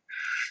back.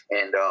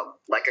 And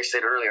like I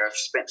said earlier, I've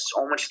spent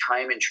so much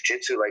time in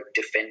jiu-jitsu, like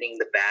defending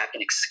the back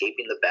and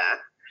escaping the back.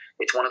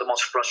 It's one of the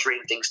most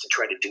frustrating things to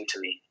try to do to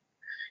me.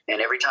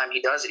 And every time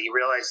he does it, he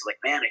realizes, like,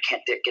 man, I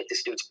can't get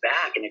this dude's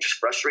back. And it just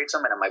frustrates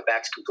him. And my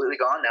back's completely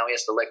gone. Now he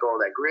has to let go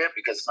of that grip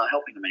because it's not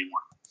helping him anymore.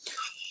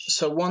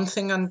 So one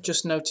thing I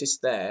just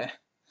noticed there,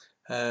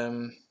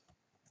 and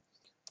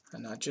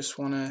I just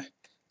want to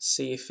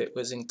see if it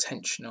was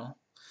intentional.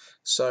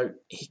 So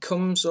he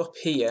comes up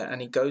here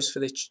and he goes for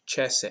the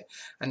chair sit.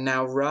 And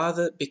now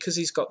because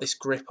he's got this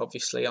grip,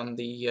 obviously, on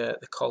the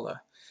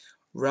collar,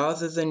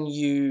 rather than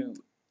you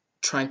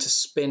trying to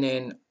spin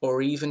in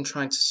or even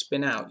trying to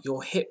spin out,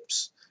 your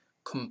hips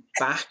come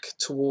back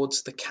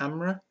towards the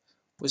camera.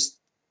 Was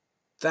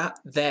that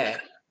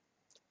there?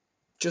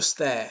 Just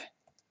there?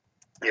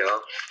 Yeah.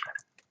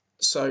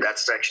 So that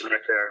section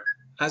right there.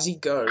 As he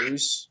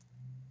goes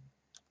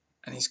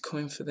and he's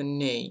coming for the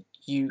knee,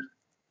 you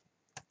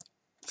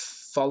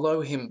follow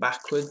him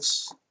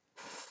backwards.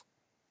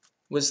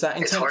 Was that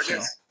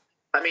intentional?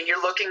 I mean,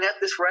 you're looking at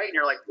this, right? And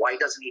you're like, why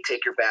doesn't he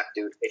take your back,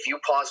 dude? If you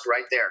paused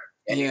right there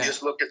and you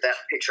just looked at that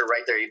picture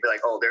right there, you'd be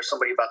like, oh, there's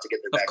somebody about to get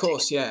their back. Of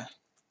course, taken.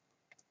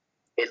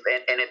 Yeah.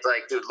 And it's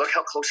like, dude, look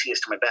how close he is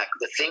to my back.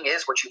 The thing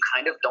is, what you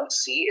kind of don't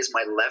see is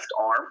my left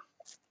arm.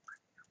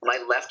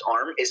 My left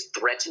arm is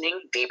threatening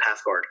deep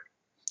half guard.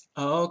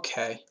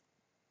 Okay.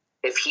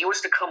 If he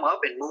was to come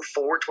up and move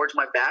forward towards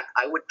my back,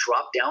 I would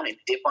drop down and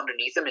dip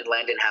underneath him and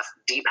land in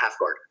deep half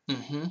guard.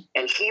 Mm-hmm.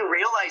 And he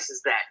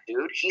realizes that,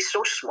 dude. He's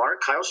so smart.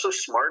 Kyle's so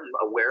smart and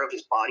aware of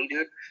his body,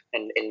 dude,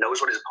 and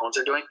knows what his opponents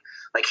are doing.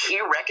 Like, he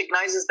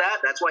recognizes that.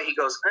 That's why he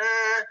goes,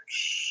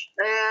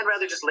 I'd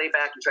rather just lay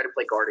back and try to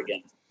play guard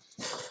again.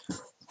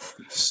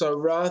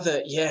 So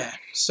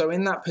So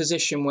in that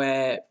position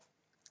where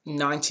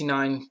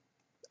 99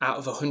 out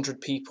of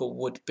 100 people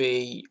would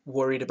be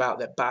worried about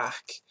their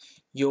back,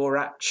 you're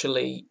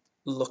actually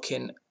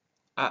looking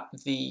at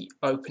the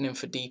opening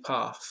for deep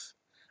half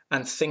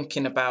and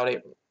thinking about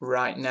it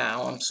right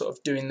now. I'm sort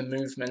of doing the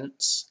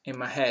movements in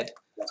my head.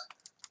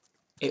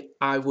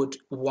 I would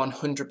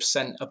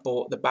 100%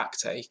 abort the back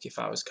take if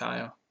I was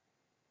Kyle.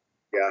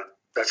 Yeah,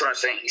 that's what I'm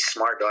saying. He's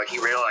smart, dog. He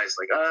realized,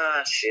 like,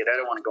 shit, I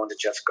don't want to go into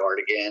Jeff's guard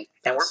again.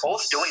 And we're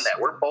both doing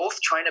that. We're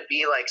both trying to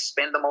be like,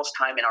 spend the most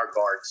time in our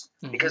guards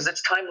because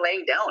it's time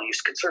laying down. You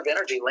conserve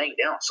energy laying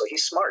down. So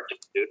he's smart,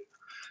 dude.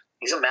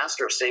 He's a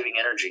master of saving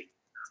energy.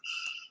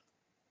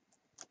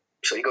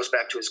 So he goes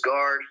back to his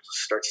guard,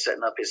 starts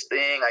setting up his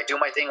thing. I do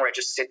my thing where I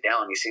just sit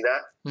down. You see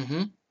that?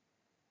 Mm-hmm.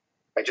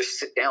 I just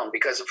sit down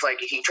because if, like,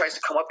 he tries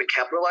to come up and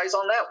capitalize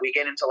on that, we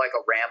get into like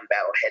a ram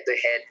battle, head to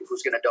head.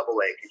 Who's gonna double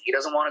leg? And he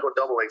doesn't want to go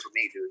double legs with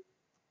me, dude.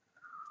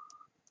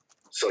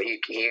 So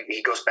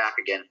he goes back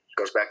again.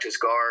 Goes back to his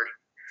guard.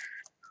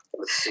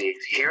 Let's see.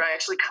 Here I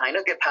actually kind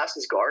of get past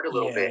his guard a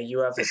little bit. Yeah, you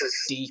have a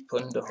deep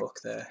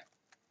underhook there.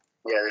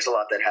 Yeah, there's a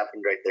lot that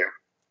happened right there.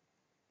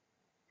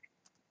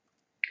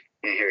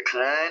 And here,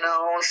 kind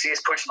of see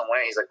he's pushing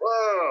away. He's like,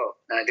 whoa.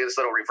 And I do this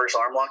little reverse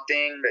arm lock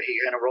thing that he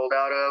kind of rolled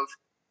out of.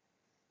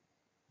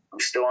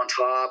 I'm still on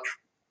top.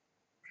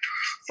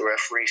 The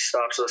referee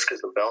stops us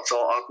because the belt's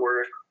all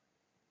awkward.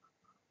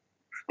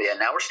 Yeah,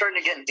 now we're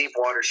starting to get in deep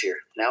waters here.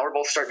 Now we're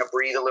both starting to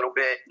breathe a little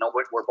bit. No,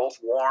 we're both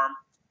warm.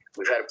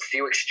 We've had a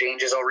few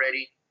exchanges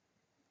already.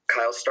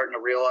 Kyle's starting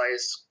to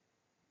realize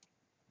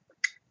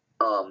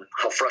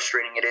how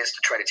frustrating it is to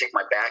try to take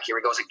my back. Here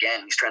he goes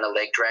again. He's trying to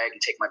leg drag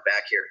and take my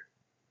back here.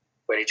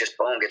 But he just,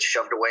 boom, gets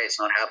shoved away. It's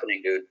not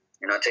happening, dude.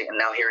 You're not taking.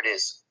 Now here it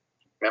is.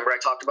 Remember I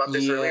talked about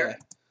this earlier?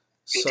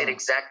 He did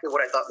exactly what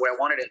I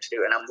wanted him to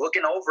do. And I'm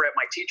looking over at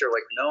my teacher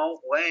like,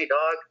 no way,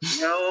 dog.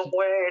 No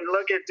way.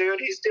 Look at,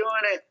 dude, he's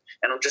doing it.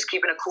 And I'm just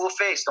keeping a cool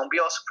face. Don't be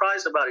all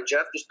surprised about it,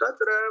 Jeff. Just,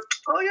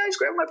 oh, yeah, he's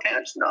grabbing my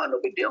pants. No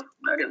big deal.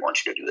 I didn't want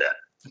you to do that.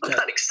 Okay. I'm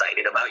not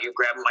excited about you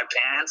grabbing my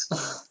pants.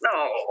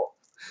 No.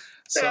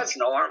 That's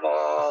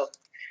normal.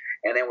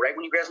 And then right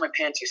when he grabs my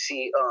pants, you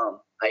see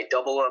I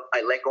double up.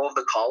 I let go of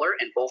the collar,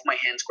 and both my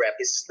hands grab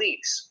his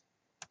sleeves.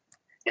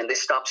 And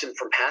this stops him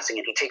from passing,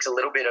 and he takes a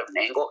little bit of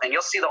an angle. And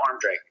you'll see the arm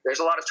drag. There's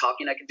a lot of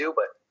talking I can do,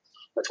 but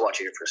let's watch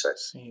it here for a sec.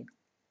 So you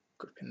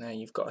grip in there.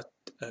 You've got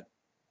a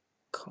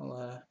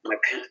collar. My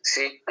pants.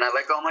 See? And I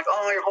let go. I'm like,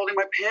 oh, you're holding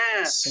my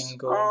pants.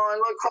 Single. Oh, I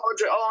look collar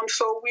drag. Oh, I'm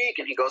so weak.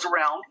 And he goes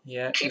around.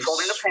 Yeah. Keeps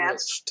holding the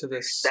pants. To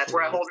this. That's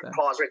where I hold it.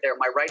 Pause right there.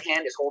 My right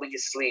hand is holding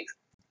his sleeve.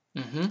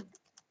 Mm-hmm.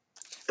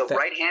 The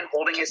right hand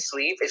holding his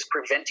sleeve is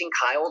preventing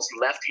Kyle's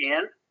left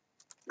hand.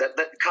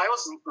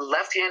 Kyle's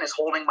left hand is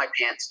holding my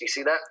pants. Do you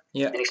see that?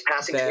 Yeah. And he's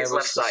passing to his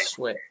left side.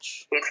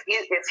 Switch.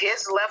 If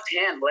his left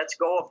hand lets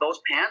go of those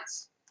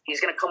pants,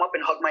 he's going to come up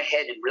and hug my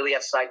head and really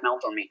have side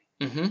mount on me.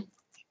 Mm-hmm.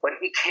 But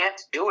he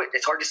can't do it.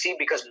 It's hard to see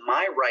because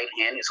my right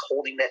hand is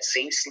holding that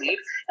same sleeve,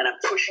 and I'm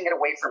pushing it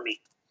away from me.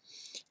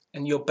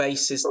 And your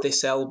base is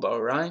this elbow,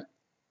 right?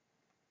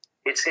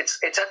 It's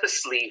at the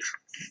sleeve.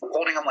 I'm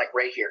holding him like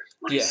right here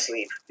on his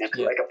sleeve,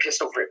 like a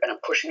pistol grip, and I'm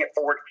pushing it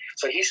forward.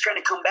 So he's trying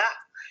to come back,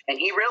 and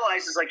he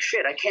realizes like,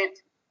 shit, I can't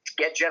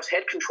get Jeff's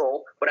head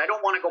control, but I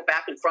don't want to go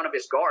back in front of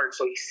his guard.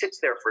 So he sits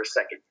there for a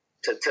second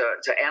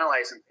to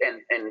analyze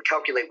and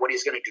calculate what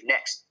he's going to do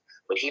next.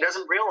 But he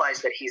doesn't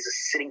realize that he's a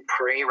sitting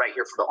prey right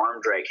here for the arm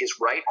drag. His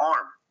right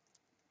arm,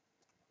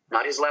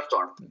 not his left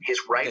arm, his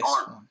right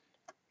arm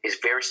is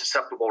very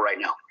susceptible right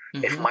now.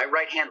 Mm-hmm. If my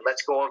right hand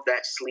lets go of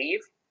that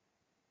sleeve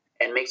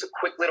and makes a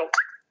quick little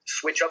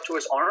switch up to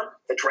his arm,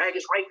 the drag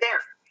is right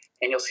there.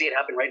 And you'll see it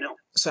happen right now.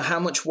 So how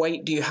much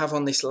weight do you have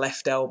on this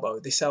left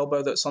elbow? This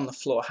elbow that's on the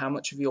floor, how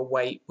much of your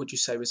weight would you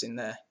say was in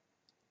there?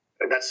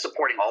 That's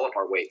supporting all of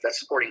our weight. That's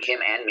supporting him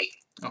and me.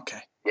 Okay.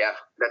 Yeah,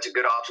 that's a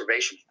good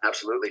observation.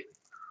 Absolutely.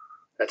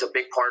 That's a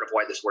big part of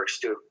why this works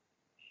too.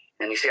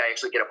 And you see, I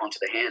actually get up onto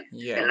the hand.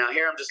 Yeah. And now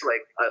here I'm just like,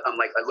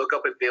 I look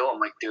up at Bill. I'm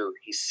like, dude,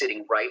 he's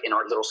sitting right in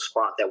our little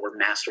spot that we're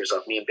masters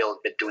of. Me and Bill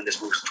have been doing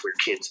this move since we were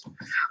kids.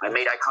 I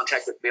made eye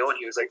contact with Bill, and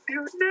he was like,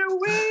 dude, no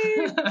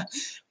way.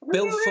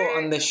 Bill fought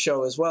on this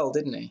show as well,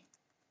 didn't he?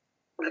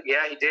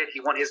 Yeah, he did. He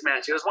won his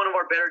match. It was one of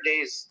our better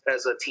days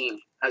as a team,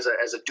 as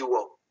a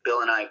duo.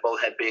 Bill and I both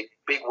had big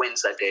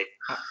wins that day.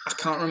 I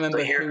can't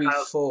remember who he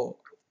fought.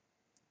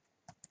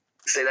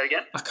 Say that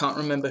again? I can't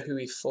remember who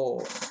he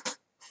fought.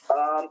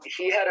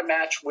 He had a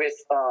match with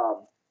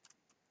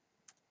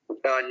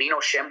Nino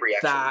Shembri, actually.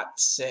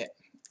 That's it.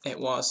 It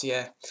was,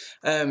 yeah.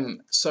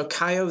 So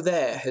Caio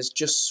there has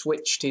just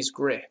switched his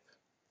grip.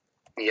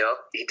 Yep,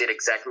 he did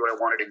exactly what I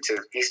wanted him to.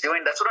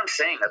 That's what I'm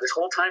saying. This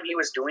whole time he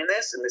was doing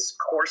this, in this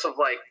course of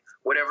like,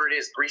 whatever it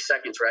is, 3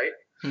 seconds, right?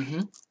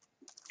 Mm-hmm.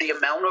 The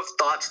amount of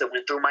thoughts that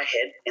went through my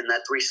head in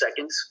that 3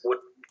 seconds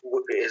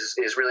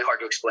is really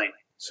hard to explain.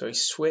 So he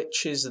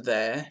switches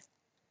there.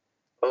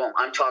 Boom,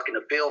 I'm talking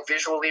to Bill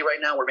visually right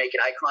now. We're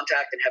making eye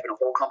contact and having a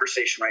whole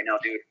conversation right now,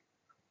 dude.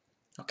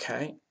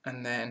 Okay,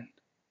 and then?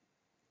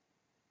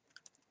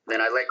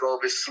 Then I let go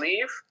of his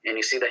sleeve, and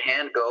you see the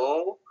hand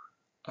go.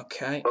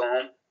 Okay.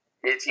 Boom.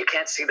 You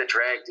can't see the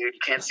drag, dude. You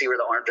can't see where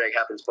the arm drag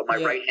happens, but my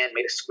right hand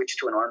made a switch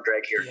to an arm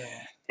drag here.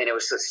 Yeah. And it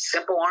was a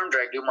simple arm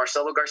drag, dude.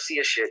 Marcelo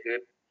Garcia shit, dude.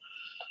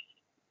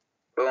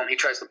 Boom, he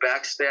tries the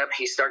back step.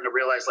 He's starting to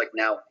realize, like,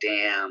 now,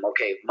 damn,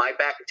 okay, my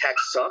back attack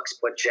sucks,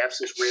 but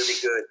Jeff's is really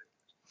good.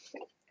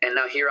 And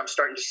now here I'm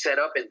starting to set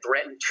up and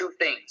threaten 2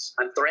 things.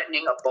 I'm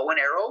threatening a bow and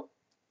arrow,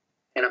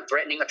 and I'm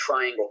threatening a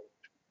triangle.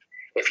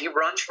 If he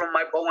runs from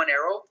my bow and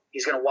arrow,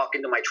 he's going to walk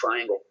into my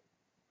triangle.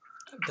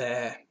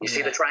 There. You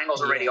see the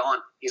triangle's already on.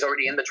 He's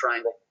already in the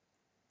triangle.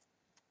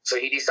 So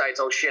he decides,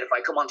 oh, shit, if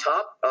I come on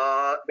top,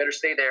 better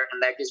stay there,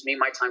 and that gives me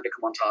my time to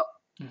come on top.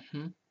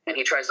 Mm-hmm. And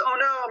he tries, oh,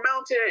 no,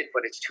 mounted.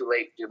 But it's too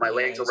late, dude. My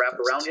legs are wrapped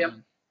around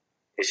him.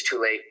 It's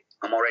too late.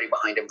 I'm already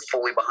behind him,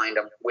 fully behind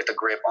him, with a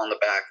grip on the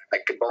back. I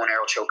could bow and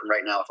arrow choke him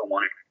right now if I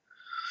wanted.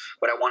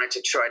 But I wanted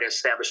to try to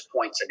establish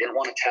points. I didn't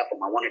want to tap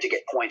him. I wanted to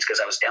get points because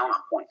I was down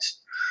on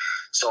points.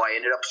 So I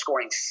ended up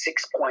scoring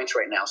 6 points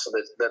right now. So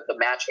the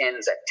match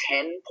ends at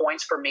 10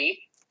 points for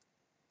me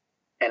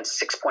and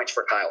 6 points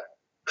for Kyle.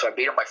 So I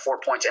beat him by 4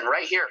 points. And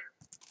right here,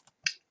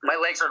 my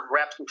legs are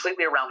wrapped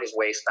completely around his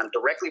waist. I'm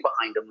directly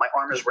behind him. My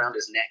arm is around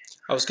his neck.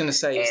 I was going to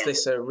say, is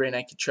this a rear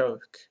naked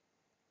choke?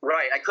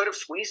 Right. I could have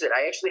squeezed it.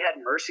 I actually had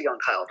mercy on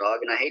Kyle, dog.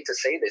 And I hate to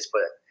say this,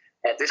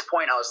 but at this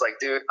point I was like,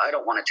 dude, I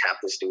don't want to tap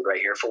this dude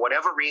right here. For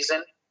whatever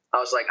reason, I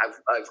was like, I've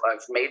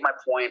made my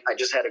point. I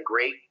just had a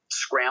great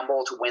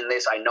scramble to win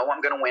this. I know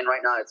I'm going to win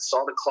right now. I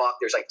saw the clock.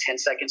 There's like 10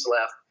 seconds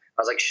left.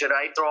 I was like, should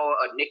I throw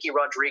a Nicky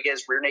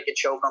Rodriguez rear naked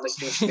choke on this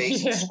dude's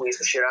face and squeeze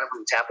the shit out of him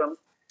and tap him?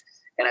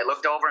 And I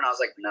looked over and I was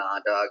like, nah,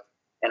 dog.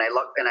 And I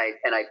looked and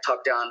I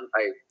tucked down.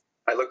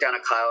 I looked down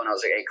at Kyle and I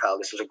was like, hey, Kyle,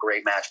 this was a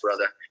great match,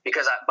 brother.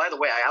 Because by the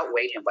way, I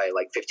outweighed him by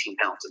like 15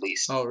 pounds at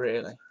least. Oh,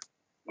 really?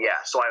 Yeah.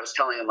 So I was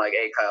telling him like,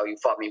 hey, Kyle, you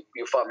fought me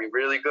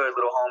really good,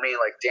 little homie.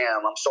 Like,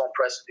 damn, I'm so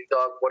impressed with you,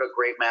 dog. What a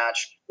great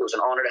match. It was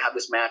an honor to have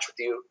this match with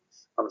you.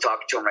 I'm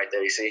talking to him right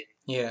there. You see?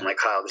 Yeah. I'm like,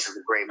 Kyle, this is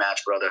a great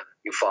match, brother.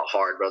 You fought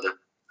hard,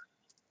 brother.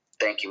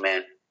 Thank you,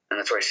 man. And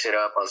that's where I sit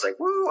up. I was like,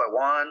 woo, I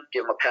won.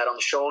 Give him a pat on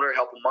the shoulder,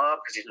 help him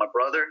up because he's my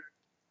brother.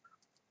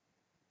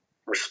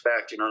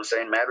 Respect, you know what I'm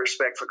saying? Mad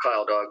respect for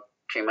Kyle, dog.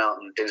 Came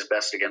out and did his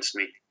best against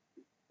me.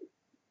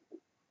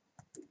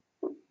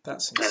 And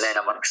then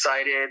I'm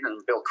excited,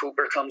 and Bill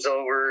Cooper comes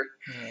over,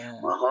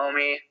 my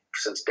homie,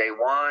 since day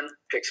one,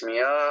 picks me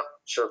up,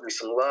 shows me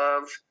some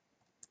love.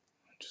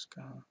 Just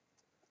go.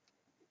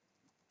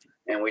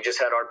 And we just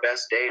had our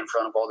best day in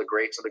front of all the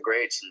greats of the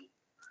greats, and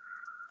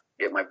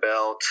get my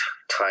belt,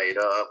 tie it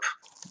up.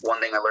 One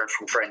thing I learned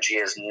from friend G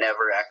is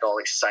never act all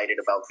excited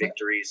about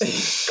victories.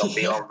 Don't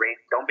be all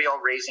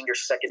raising your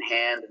second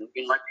hand and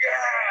being like,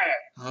 yeah.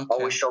 Okay.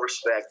 Always show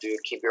respect,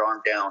 dude. Keep your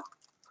arm down.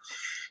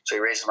 So he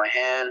raises my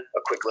hand,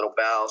 a quick little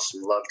bow,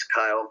 some love to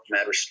Kyle,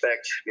 mad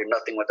respect. You're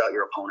nothing without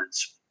your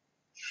opponents.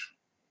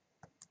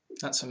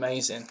 That's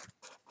amazing.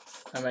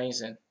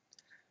 Amazing.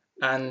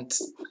 And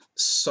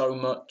so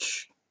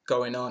much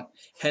going on.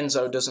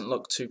 Henzo doesn't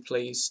look too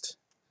pleased,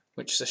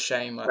 which is a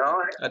shame. I do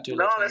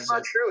love Henzo. That's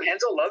not true.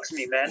 Henzo loves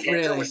me, man.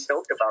 Really? Henzo was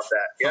stoked about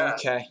that. Yeah.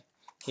 Okay.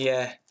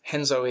 Yeah.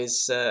 Henzo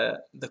is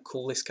the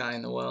coolest guy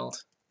in the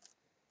world.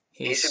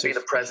 He should be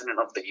the president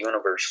of the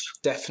universe.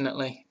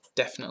 Definitely.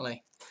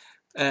 Definitely.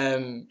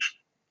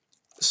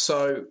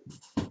 So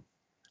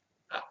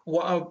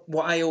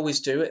what I always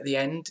do at the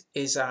end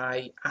is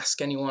I ask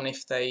anyone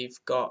if they've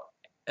got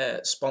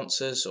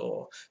sponsors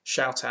or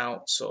shout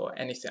outs or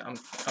anything. I'm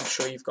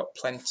sure you've got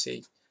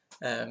plenty.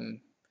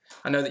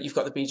 I know that you've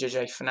got the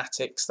BJJ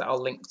Fanatics that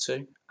I'll link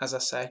to, as I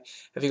say.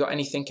 Have you got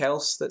anything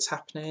else that's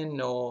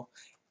happening or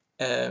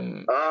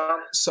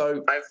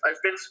so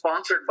I've been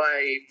sponsored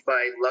by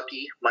my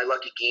Lucky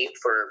Gi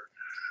for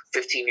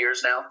 15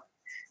 years now,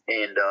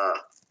 and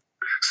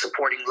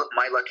supporting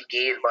my Lucky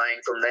Gi and buying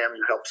from them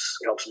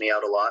helps me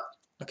out a lot.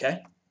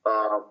 Okay.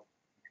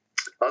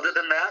 Other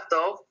than that,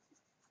 though,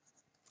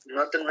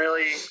 nothing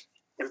really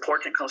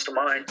important comes to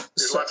mind.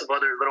 There's lots of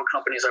other little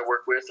companies I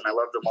work with, and I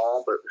love them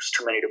all, but there's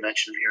too many to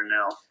mention here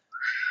now.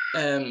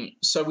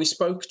 So we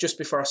spoke just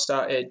before I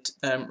started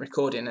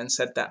recording and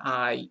said that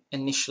I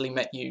initially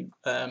met you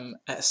at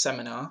a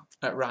seminar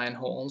at Ryan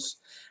Hall's.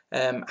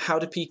 How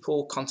do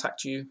people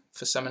contact you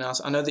for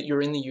seminars? I know that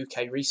you're in the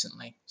UK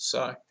recently,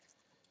 so...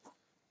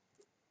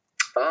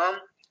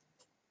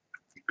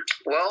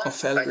 Well, I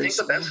think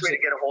the best way to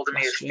get a hold of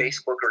me is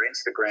Facebook or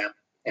Instagram.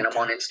 And I'm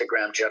on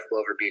Instagram, Jeff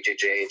Glover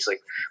BJJ. It's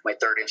like my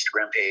third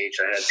Instagram page.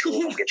 I had 2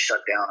 of them get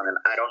shut down, and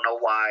I don't know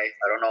why.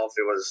 I don't know if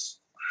it was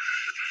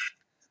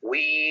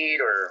weed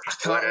or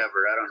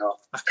whatever. I don't know.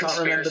 I can't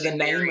remember the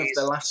name of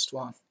the last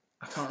one.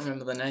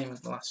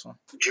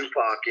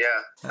 Jupac,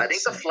 yeah. I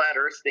think the Flat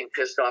Earth thing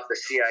pissed off the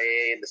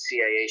CIA, and the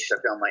CIA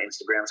shut down my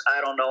Instagrams.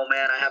 I don't know,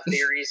 man. I have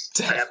theories.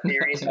 I have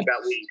theories. I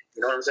got weed.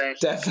 You know what I'm saying?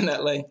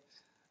 Definitely.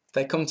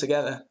 They come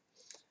together.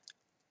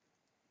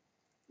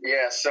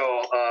 Yeah,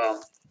 so...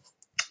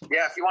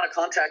 yeah, if you want to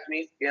contact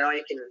me,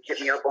 you can hit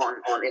me up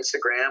on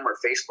Instagram or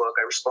Facebook.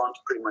 I respond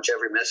to pretty much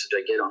every message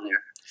I get on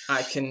there.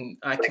 I can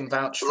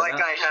vouch for that. Like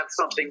I have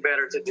something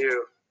better to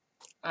do.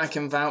 I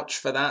can vouch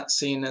for that,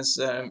 seeing as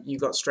you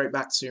got straight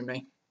back to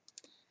me.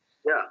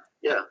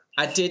 Yeah.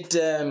 I did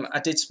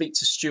speak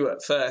to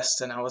Stuart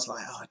first, and I was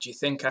like, "Oh, do you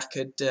think I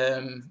could?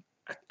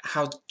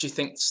 How do you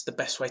think it's the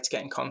best way to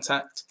get in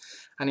contact?"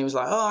 And he was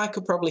like, "Oh, I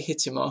could probably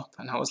hit him up."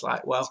 And I was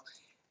like, "Well,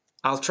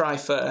 I'll try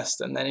first,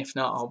 and then if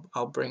not,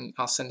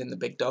 I'll send in the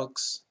big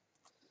dogs."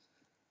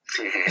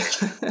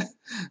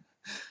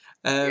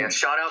 Yeah,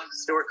 shout out to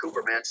Stuart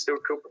Cooper, man.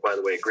 Stuart Cooper, by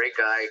the way, great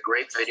guy,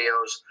 great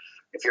videos.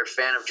 If you're a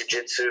fan of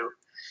jiu-jitsu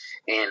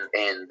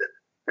and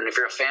if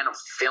you're a fan of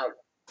film,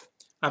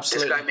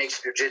 absolutely, this guy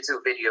makes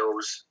jiu-jitsu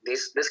videos.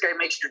 This guy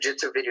makes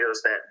jiu-jitsu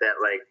videos that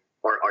like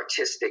are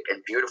artistic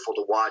and beautiful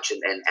to watch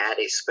and add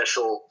a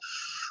special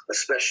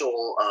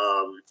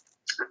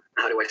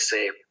how do I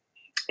say,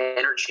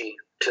 energy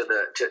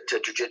to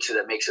jiu-jitsu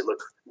that makes it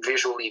look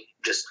visually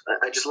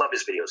I just love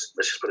his videos.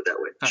 Let's just put it that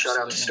way. Absolutely.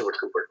 Shout out to Stuart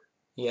Cooper.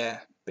 Yeah,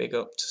 big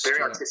up to Very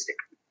Stuart. artistic.